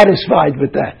not satisfied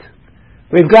with that.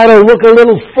 We've got to look a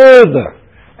little further.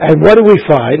 And what do we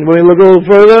find when we look a little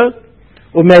further?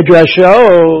 Or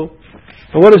Medrasho.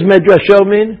 What does Medrasho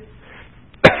mean?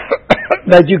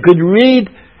 That you could read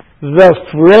the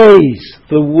phrase,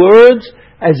 the words,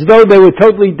 as though they were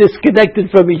totally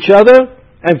disconnected from each other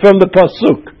and from the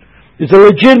pasuk. It's a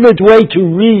legitimate way to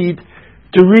read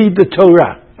the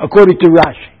Torah, according to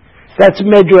Rashi. That's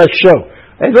Medrasho.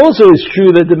 It also is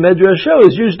true that the Medrasho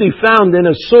is usually found in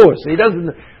a source.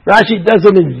 Rashi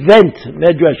doesn't invent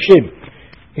Medrashim.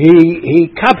 He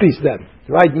copies them,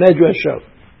 right? Medrasho.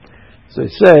 So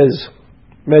it says,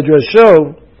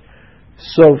 Medrasho,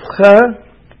 Sovcha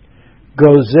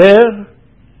Gozer,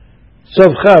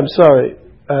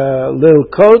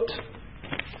 Lilkot,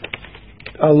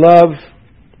 Alav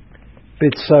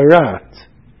Bitzarat,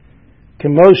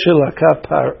 Kemoshe Laka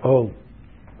Paro,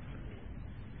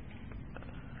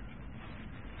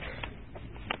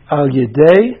 Al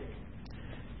Yedei,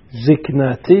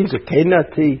 Ziknati,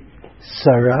 Zekenati,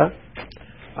 Sarah,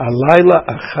 Alayla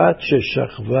Achat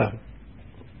Sheshachva.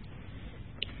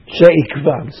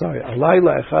 Sheikva,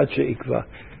 Alayla Achat Sheikva.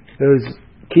 There's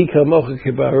Ki Kamocha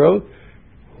Keparo.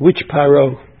 Which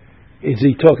Paro is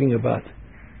he talking about?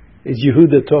 Is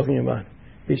Yehuda talking about?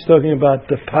 He's talking about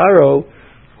the Paro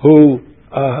who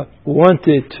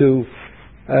wanted to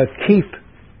keep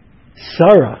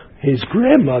Sarah, his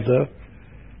grandmother,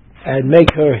 and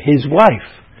make her his wife.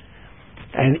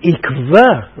 And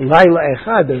Ikva, Laila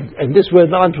Echad, and this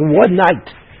went on for one night,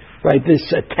 right?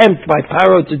 This attempt by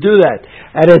Paro to do that.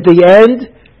 And at the end,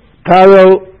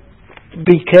 Paro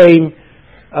became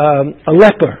a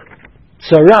leper,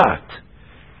 Sarat.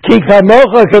 Ki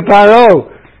kamocha keparo.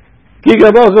 Ki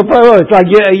kamocha keparo. It's like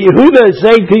Yehuda is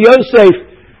saying to Yosef,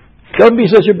 don't be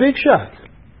such a big shot.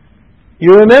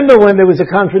 You remember when there was a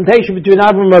confrontation between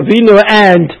Avraham Avinu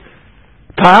and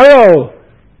Paro.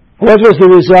 What was the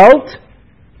result?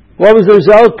 What was the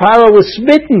result? Paro was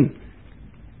smitten.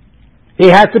 He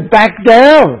had to back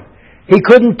down. He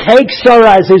couldn't take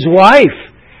Sarah as his wife.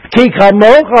 Ki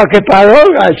kamocha keparo,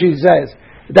 Rashi says.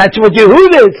 That's what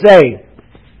Yehuda is saying.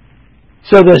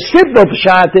 So the simple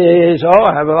pshat is,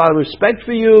 I have a lot of respect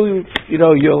for you.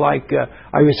 You're like,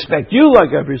 I respect you like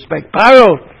I respect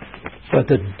Paro. But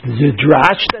the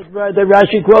drash that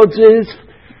Rashi quotes is,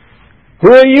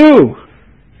 who are you?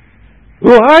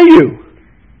 Who are you?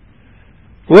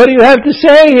 What do you have to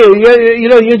say here?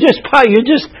 You're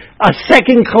just a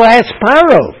second-class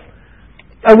Paro.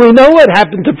 And we know what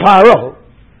happened to Paro.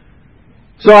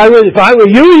 So if I were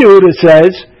you, Yehuda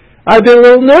says, I'd be a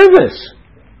little nervous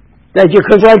that you're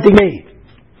confronting me,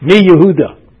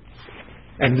 Yehuda.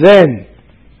 And then,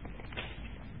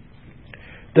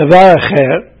 Davar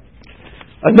Acher,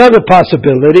 another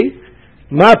possibility,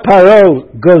 Ma Paro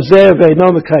gozer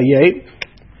ve'no mekayem,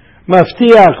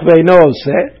 maftiach ve'no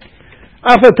oseh,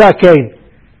 afatakein.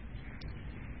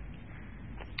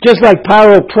 Just like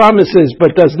Paro promises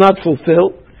but does not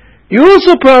fulfill, you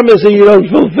also promise and you don't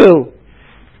fulfill.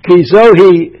 Ki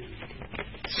zohi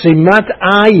simat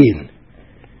ayin.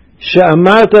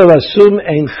 She'amarta rasum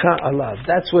eincha alav.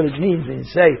 That's what it means when you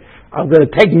say, I'm going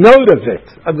to take note of it.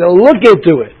 I'm going to look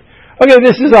into it. Okay,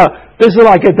 this is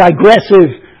like a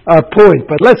digressive point,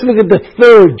 but let's look at the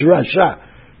third drasha.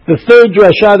 The third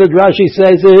drasha that Rashi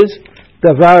says is,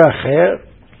 Davar Acher,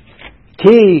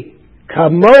 Ki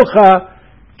kamocha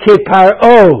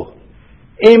kiparo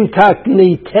im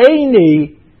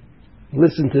takniteni.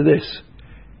 Listen to this.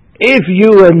 If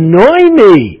you annoy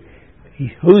me,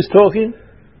 who's talking?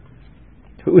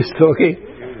 Who is talking?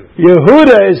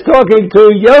 Yehuda is talking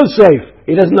to Yosef.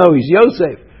 He doesn't know he's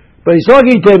Yosef, but he's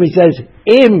talking to him. He says,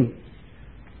 Im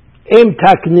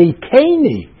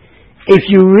takniteni. If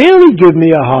you really give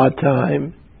me a hard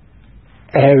time,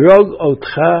 erog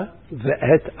otcha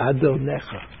ve'et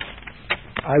adonecha.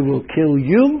 I will kill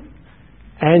you,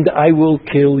 and I will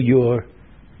kill your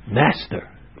master,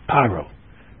 Paro,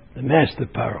 the master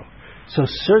Paro. So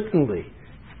certainly,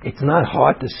 it's not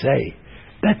hard to say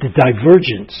that the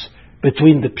divergence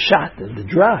between the pshat and the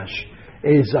drash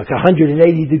is like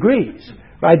 180 degrees,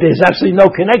 right? There's absolutely no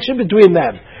connection between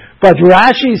them. But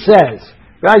Rashi says,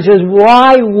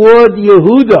 why would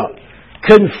Yehuda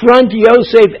confront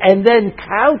Yosef and then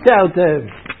kowtow to him?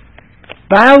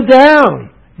 Bow down.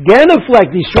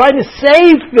 Genuflect. He's trying to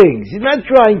save things. He's not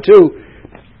trying to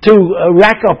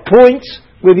rack up points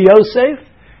with Yosef.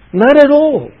 Not at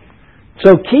all.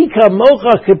 So, Ki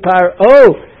kamocha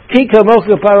keparo. Ki kamocha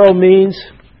keparo means,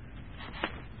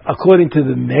 according to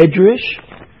the Medrash,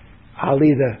 I'll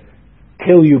either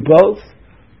kill you both,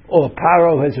 or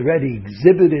Paro has already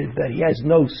exhibited that he has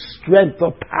no strength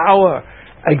or power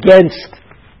against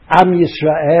Am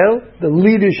Yisrael, the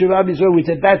leadership of Am Yisrael, which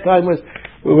at that time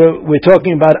we're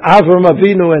talking about Avram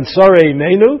Avinu and Sarah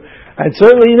Imenu, and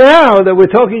certainly now that we're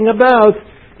talking about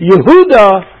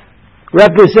Yehuda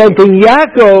representing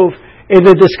Yaakov in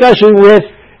the discussion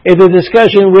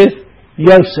with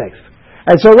Yosef.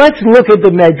 And so let's look at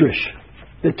the Medrash,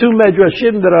 the two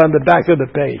Medrashim that are on the back of the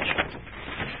page.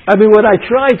 I mean, what I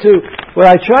try to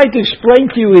explain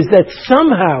to you is that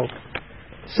somehow,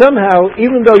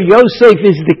 even though Yosef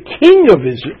is the king of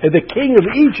Israel, the king of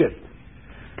Egypt,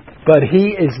 but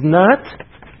he is not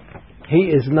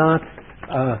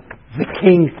the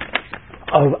king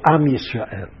of Am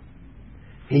Yisrael.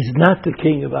 He's not the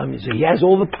king of Am Yisrael. He has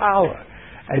all the power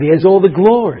and he has all the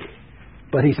glory,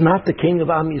 but he's not the king of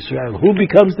Am Yisrael. Who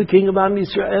becomes the king of Am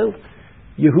Yisrael?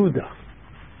 Yehuda.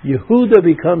 Yehuda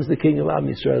becomes the king of Am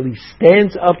Yisrael. He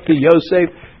stands up to Yosef,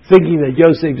 thinking that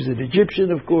Yosef is an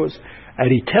Egyptian, of course,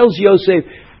 and he tells Yosef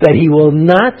that he will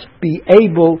not be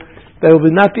able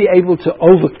to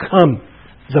overcome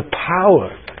the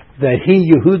power that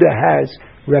he, Yehuda, has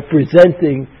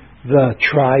representing the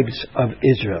tribes of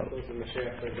Israel.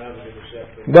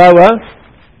 What?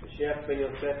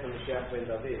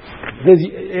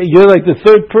 You're like the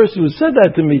third person who said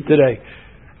that to me today.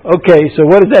 Okay, so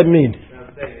what does that mean?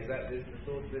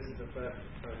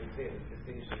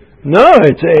 No,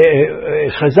 it's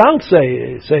Chazal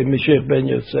say Mashiach ben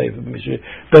Yosef,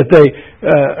 but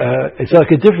it's like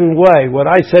a different way. What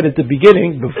I said at the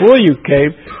beginning, before you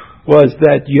came, was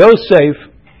that Yosef,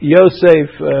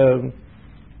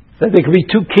 that there could be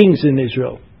two kings in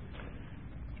Israel.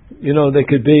 You know, there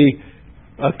could be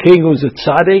a king who's a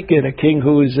tzaddik and a king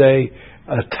who is a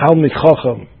Talmid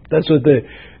Chacham. That's what the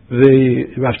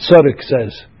Rav Tzadok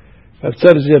says. Rav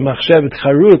Tzadok is a Machshevet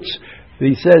Charutz.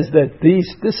 He says that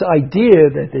this idea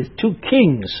that there's two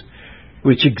kings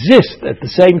which exist at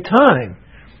the same time,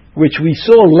 which we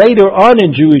saw later on in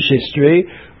Jewish history,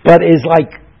 but is like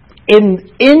in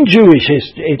Jewish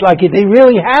history, it's like they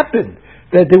really happened,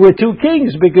 that there were two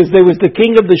kings, because there was the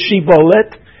king of the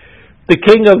Shibolet, the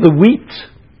king of the wheat,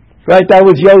 right? That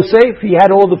was Yosef. He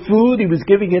had all the food, he was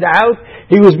giving it out,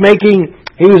 he was making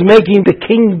the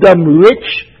kingdom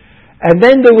rich. And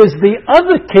then there was the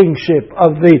other kingship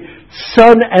of the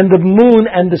sun and the moon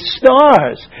and the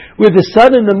stars. With the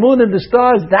sun and the moon and the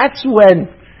stars, that's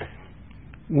when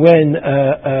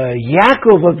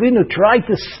Yaakov Avinu tried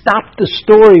to stop the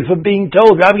story from being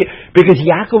told. Because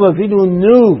Yaakov Avinu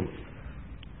knew,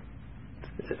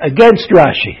 against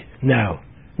Rashi now,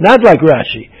 not like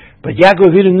Rashi, but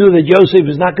Yaakov Avinu knew that Yosef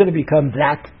was not going to become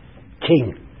that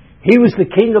king. He was the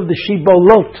king of the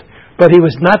Shibolot, but he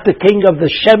was not the king of the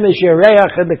Shemesh,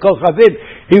 Yereach, and the Kochavim.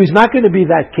 He was not going to be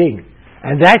that king.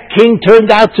 And that king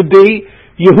turned out to be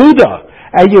Yehuda.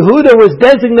 And Yehuda was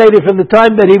designated from the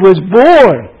time that he was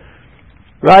born,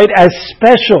 right, as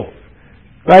special.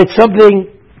 Right,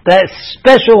 something that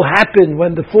special happened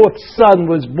when the fourth son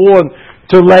was born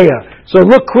to Leah. So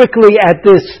look quickly at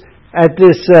this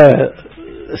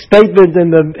statement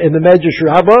in the Medrash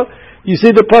Rabbah. You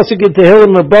see the pasuk in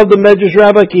Tehillim above the Medrash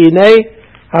Rabbah, Ki hinei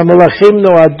hamalachim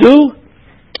noadu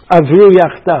avru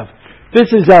yachtav. This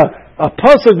is a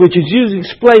pasuk which is usually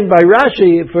explained by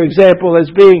Rashi, for example, as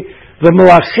being the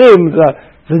malachim,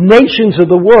 the nations of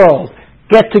the world,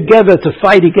 get together to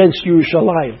fight against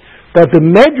Yerushalayim. But the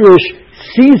Medrash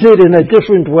sees it in a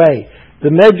different way. The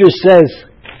Medrash says,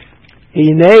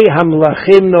 hinei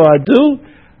hamalachim noadu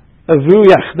avru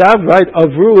yachtav, right?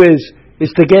 Avru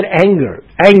is to get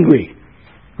angry,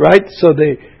 right? So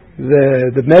the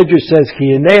Medrash says,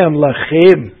 Ki hinei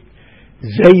hamalachim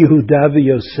ze Yehuda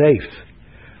v'Yosef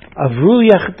avru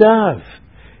yachdav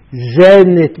ze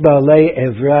nitbalei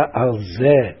evra al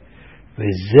ze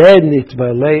v'ze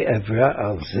nitbalei evra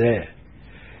al ze.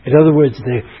 In other words,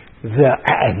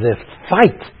 the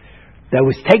fight that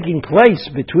was taking place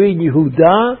between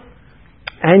Yehuda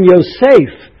and Yosef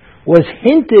was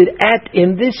hinted at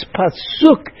in this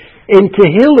pasuk in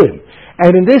Tehillim.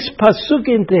 And in this pasuk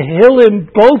in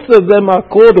Tehillim, both of them are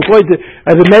called, according to,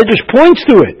 and the Medrash points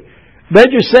to it.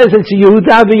 Medrash says it's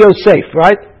Yehuda v'Yosef,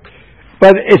 right?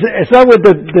 But it's not what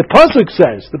the pasuk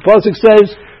says. The pasuk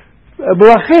says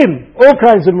Melachim, all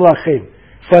kinds of Melachim.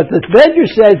 But the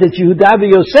Medrash says it's Yehuda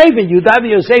v'Yosef, and Yehuda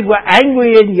v'Yosef were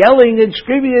angry and yelling and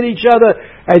screaming at each other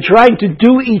and trying to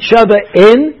do each other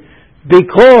in,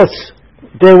 because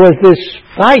there was this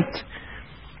fight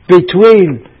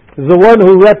between the one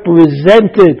who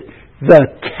represented the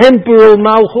temporal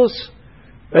Malchus,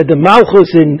 the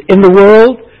Malchus in the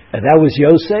world, and that was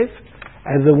Yosef,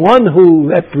 and the one who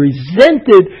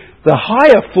represented the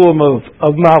higher form of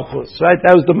Malchus, right?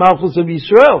 That was the Malchus of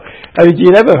Yisrael. I mean,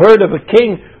 you never heard of a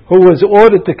king who was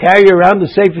ordered to carry around the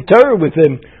Sefer Torah with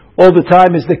him all the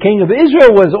time, as the king of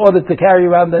Israel was ordered to carry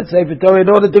around that Sefer Torah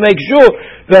in order to make sure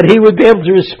that he would be able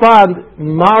to respond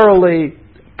morally,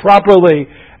 properly,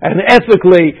 and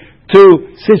ethically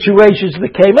to situations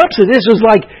that came up. So this was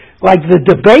like the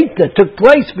debate that took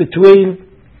place between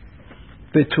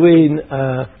between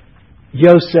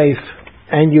Yosef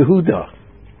and Yehuda.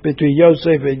 Between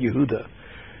Yosef and Yehuda.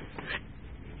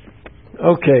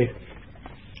 Okay.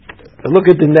 Look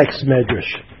at the next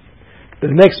medrash. The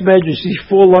next medrash, these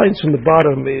 4 lines from the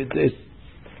bottom,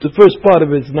 the first part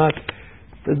of it is not,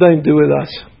 it doesn't do with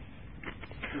us.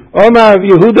 Omar of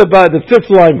Yehuda, by the 5th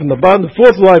line from the bottom, the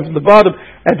 4th line from the bottom,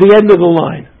 at the end of the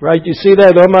line. Right? You see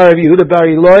that? Omar of Yehuda bar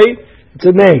Eloi, it's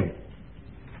a name.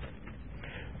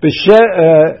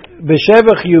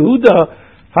 B'shevach Yehuda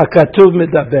hakatuv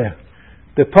medaber.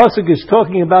 The pasuk is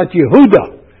talking about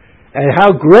Yehuda and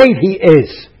how great he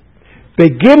is.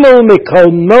 Begimel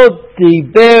mikolnot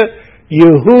diber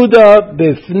Yehuda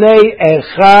b'fnei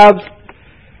Echav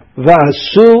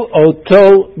v'asu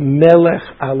oto melech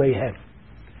aleihem.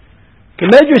 The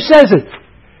Medrash says it.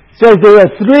 It says there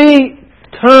are 3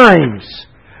 times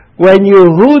when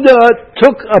Yehuda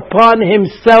took upon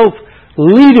himself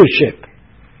leadership.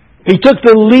 He took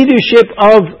the leadership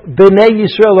of Bnei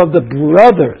Yisrael, of the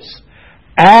brothers.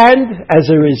 And as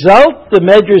a result, the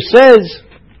Medrash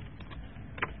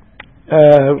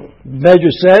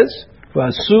says,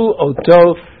 Vasu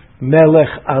Oto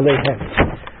Melech Alehem.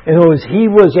 In other words, he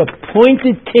was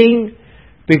appointed king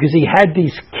because he had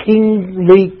these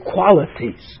kingly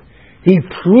qualities. He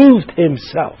proved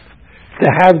himself to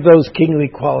have those kingly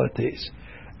qualities.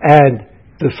 And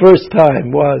the first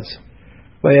time was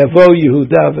Vayavo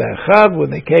Yehuda ve'achav, when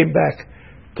they came back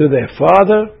to their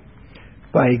father.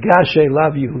 Vayigash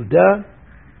elav Yehuda.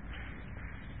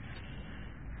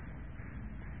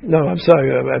 No, I'm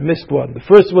sorry, I missed one. The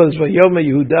first one was Vayoma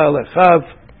Yehuda lechav.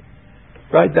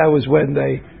 Right, that was when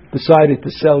they decided to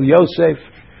sell Yosef.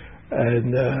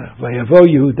 And Vayavo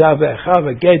Yehuda ve'achav,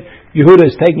 again, Yehuda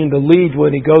is taking the lead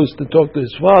when he goes to talk to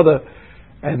his father.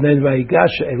 And then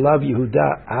Vayigash elav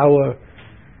Yehuda, our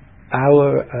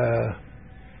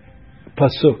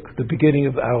pasuk, the beginning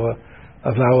of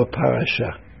our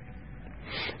parasha.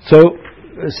 So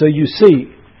you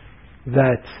see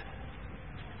that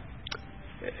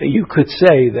you could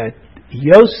say that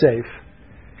Yosef,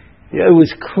 it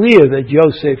was clear that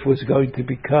Yosef was going to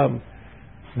become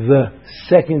the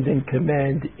second in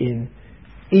command in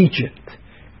Egypt,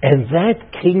 and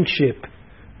that kingship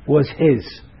was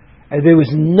his, and there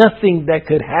was nothing that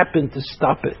could happen to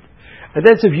stop it. And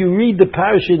that's if you read the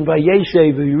parasha in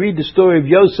Vayeshev, if you read the story of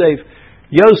Yosef,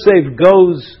 Yosef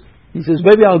goes, he says,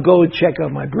 maybe I'll go and check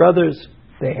on my brothers.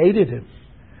 They hated him.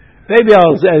 Maybe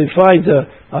I'll find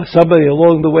somebody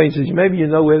along the way and says, maybe you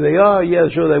know where they are? Yeah,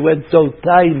 sure, they went to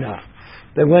Taina.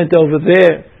 They went over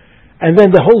there. And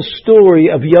then the whole story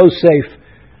of Yosef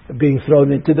being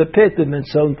thrown into the pit and then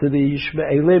sown to the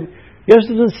Ishmaelim, Yosef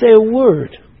doesn't say a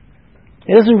word.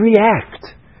 He doesn't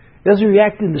react. He doesn't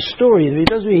react in the story.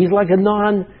 He's like a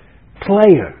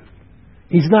non-player.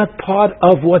 He's not part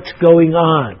of what's going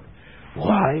on.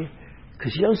 Why?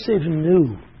 Because Yosef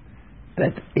knew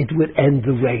that it would end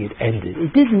the way it ended.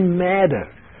 It didn't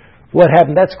matter what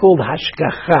happened. That's called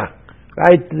hashgacha,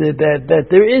 right? That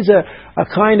there is a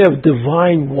kind of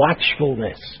divine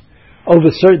watchfulness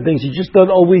over certain things. You just don't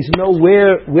always know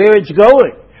where it's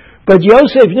going. But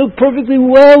Yosef knew perfectly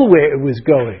well where it was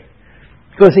going,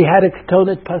 because he had a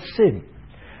ketonet pasim,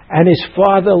 and his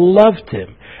father loved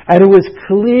him, and it was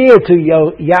clear to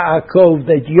Yaakov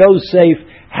that Yosef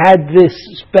had this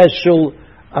special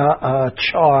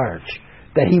charge,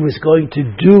 that he was going to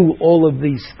do all of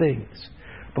these things.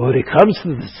 But when it comes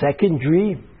to the second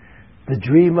dream, the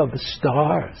dream of the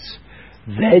stars,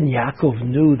 then Yaakov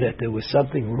knew that there was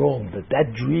something wrong,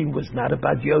 that dream was not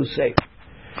about Yosef.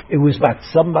 It was about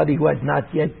somebody who had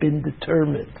not yet been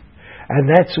determined. And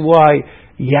that's why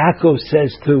Yaakov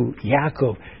says to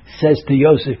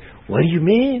Yosef, what do you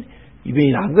mean? You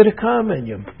mean I'm going to come and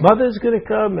your mother's going to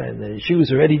come and she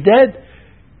was already dead?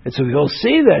 And so we all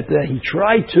see that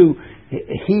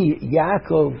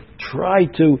Yaakov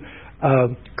tried to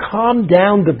calm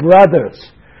down the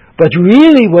brothers. But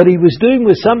really what he was doing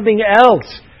was something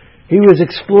else. He was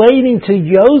explaining to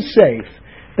Yosef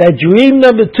that dream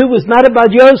number 2 was not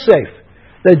about Yosef.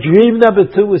 The dream number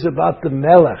 2 was about the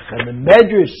Melech. And the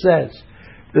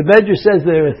Medrash says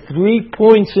there are 3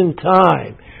 points in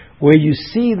time where you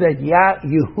see that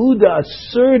Yehuda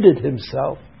asserted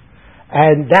himself,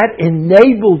 and that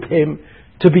enabled him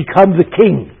to become the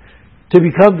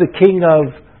king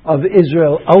of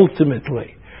Israel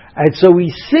ultimately. And so we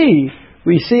see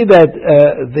that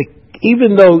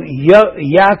even though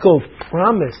Yaakov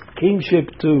promised kingship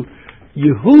to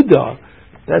Yehuda,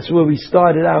 that's where we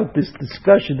started out this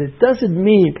discussion. It doesn't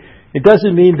mean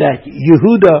that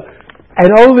Yehuda and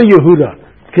only Yehuda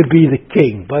could be the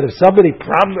king. But if somebody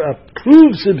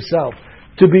proves himself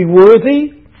to be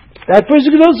worthy, that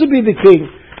person could also be the king.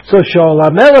 So Shaul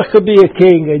HaMelech could be a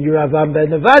king, and Yeravam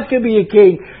ben Nevat could be a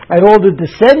king, and all the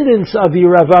descendants of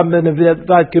Yeravam ben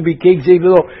Nevat could be kings, even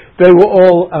though they were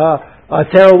all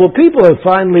terrible people, and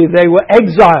finally they were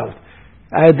exiled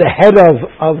at the head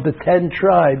of the 10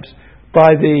 tribes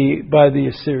by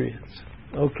the Assyrians.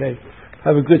 Okay.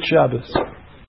 Have a good Shabbos.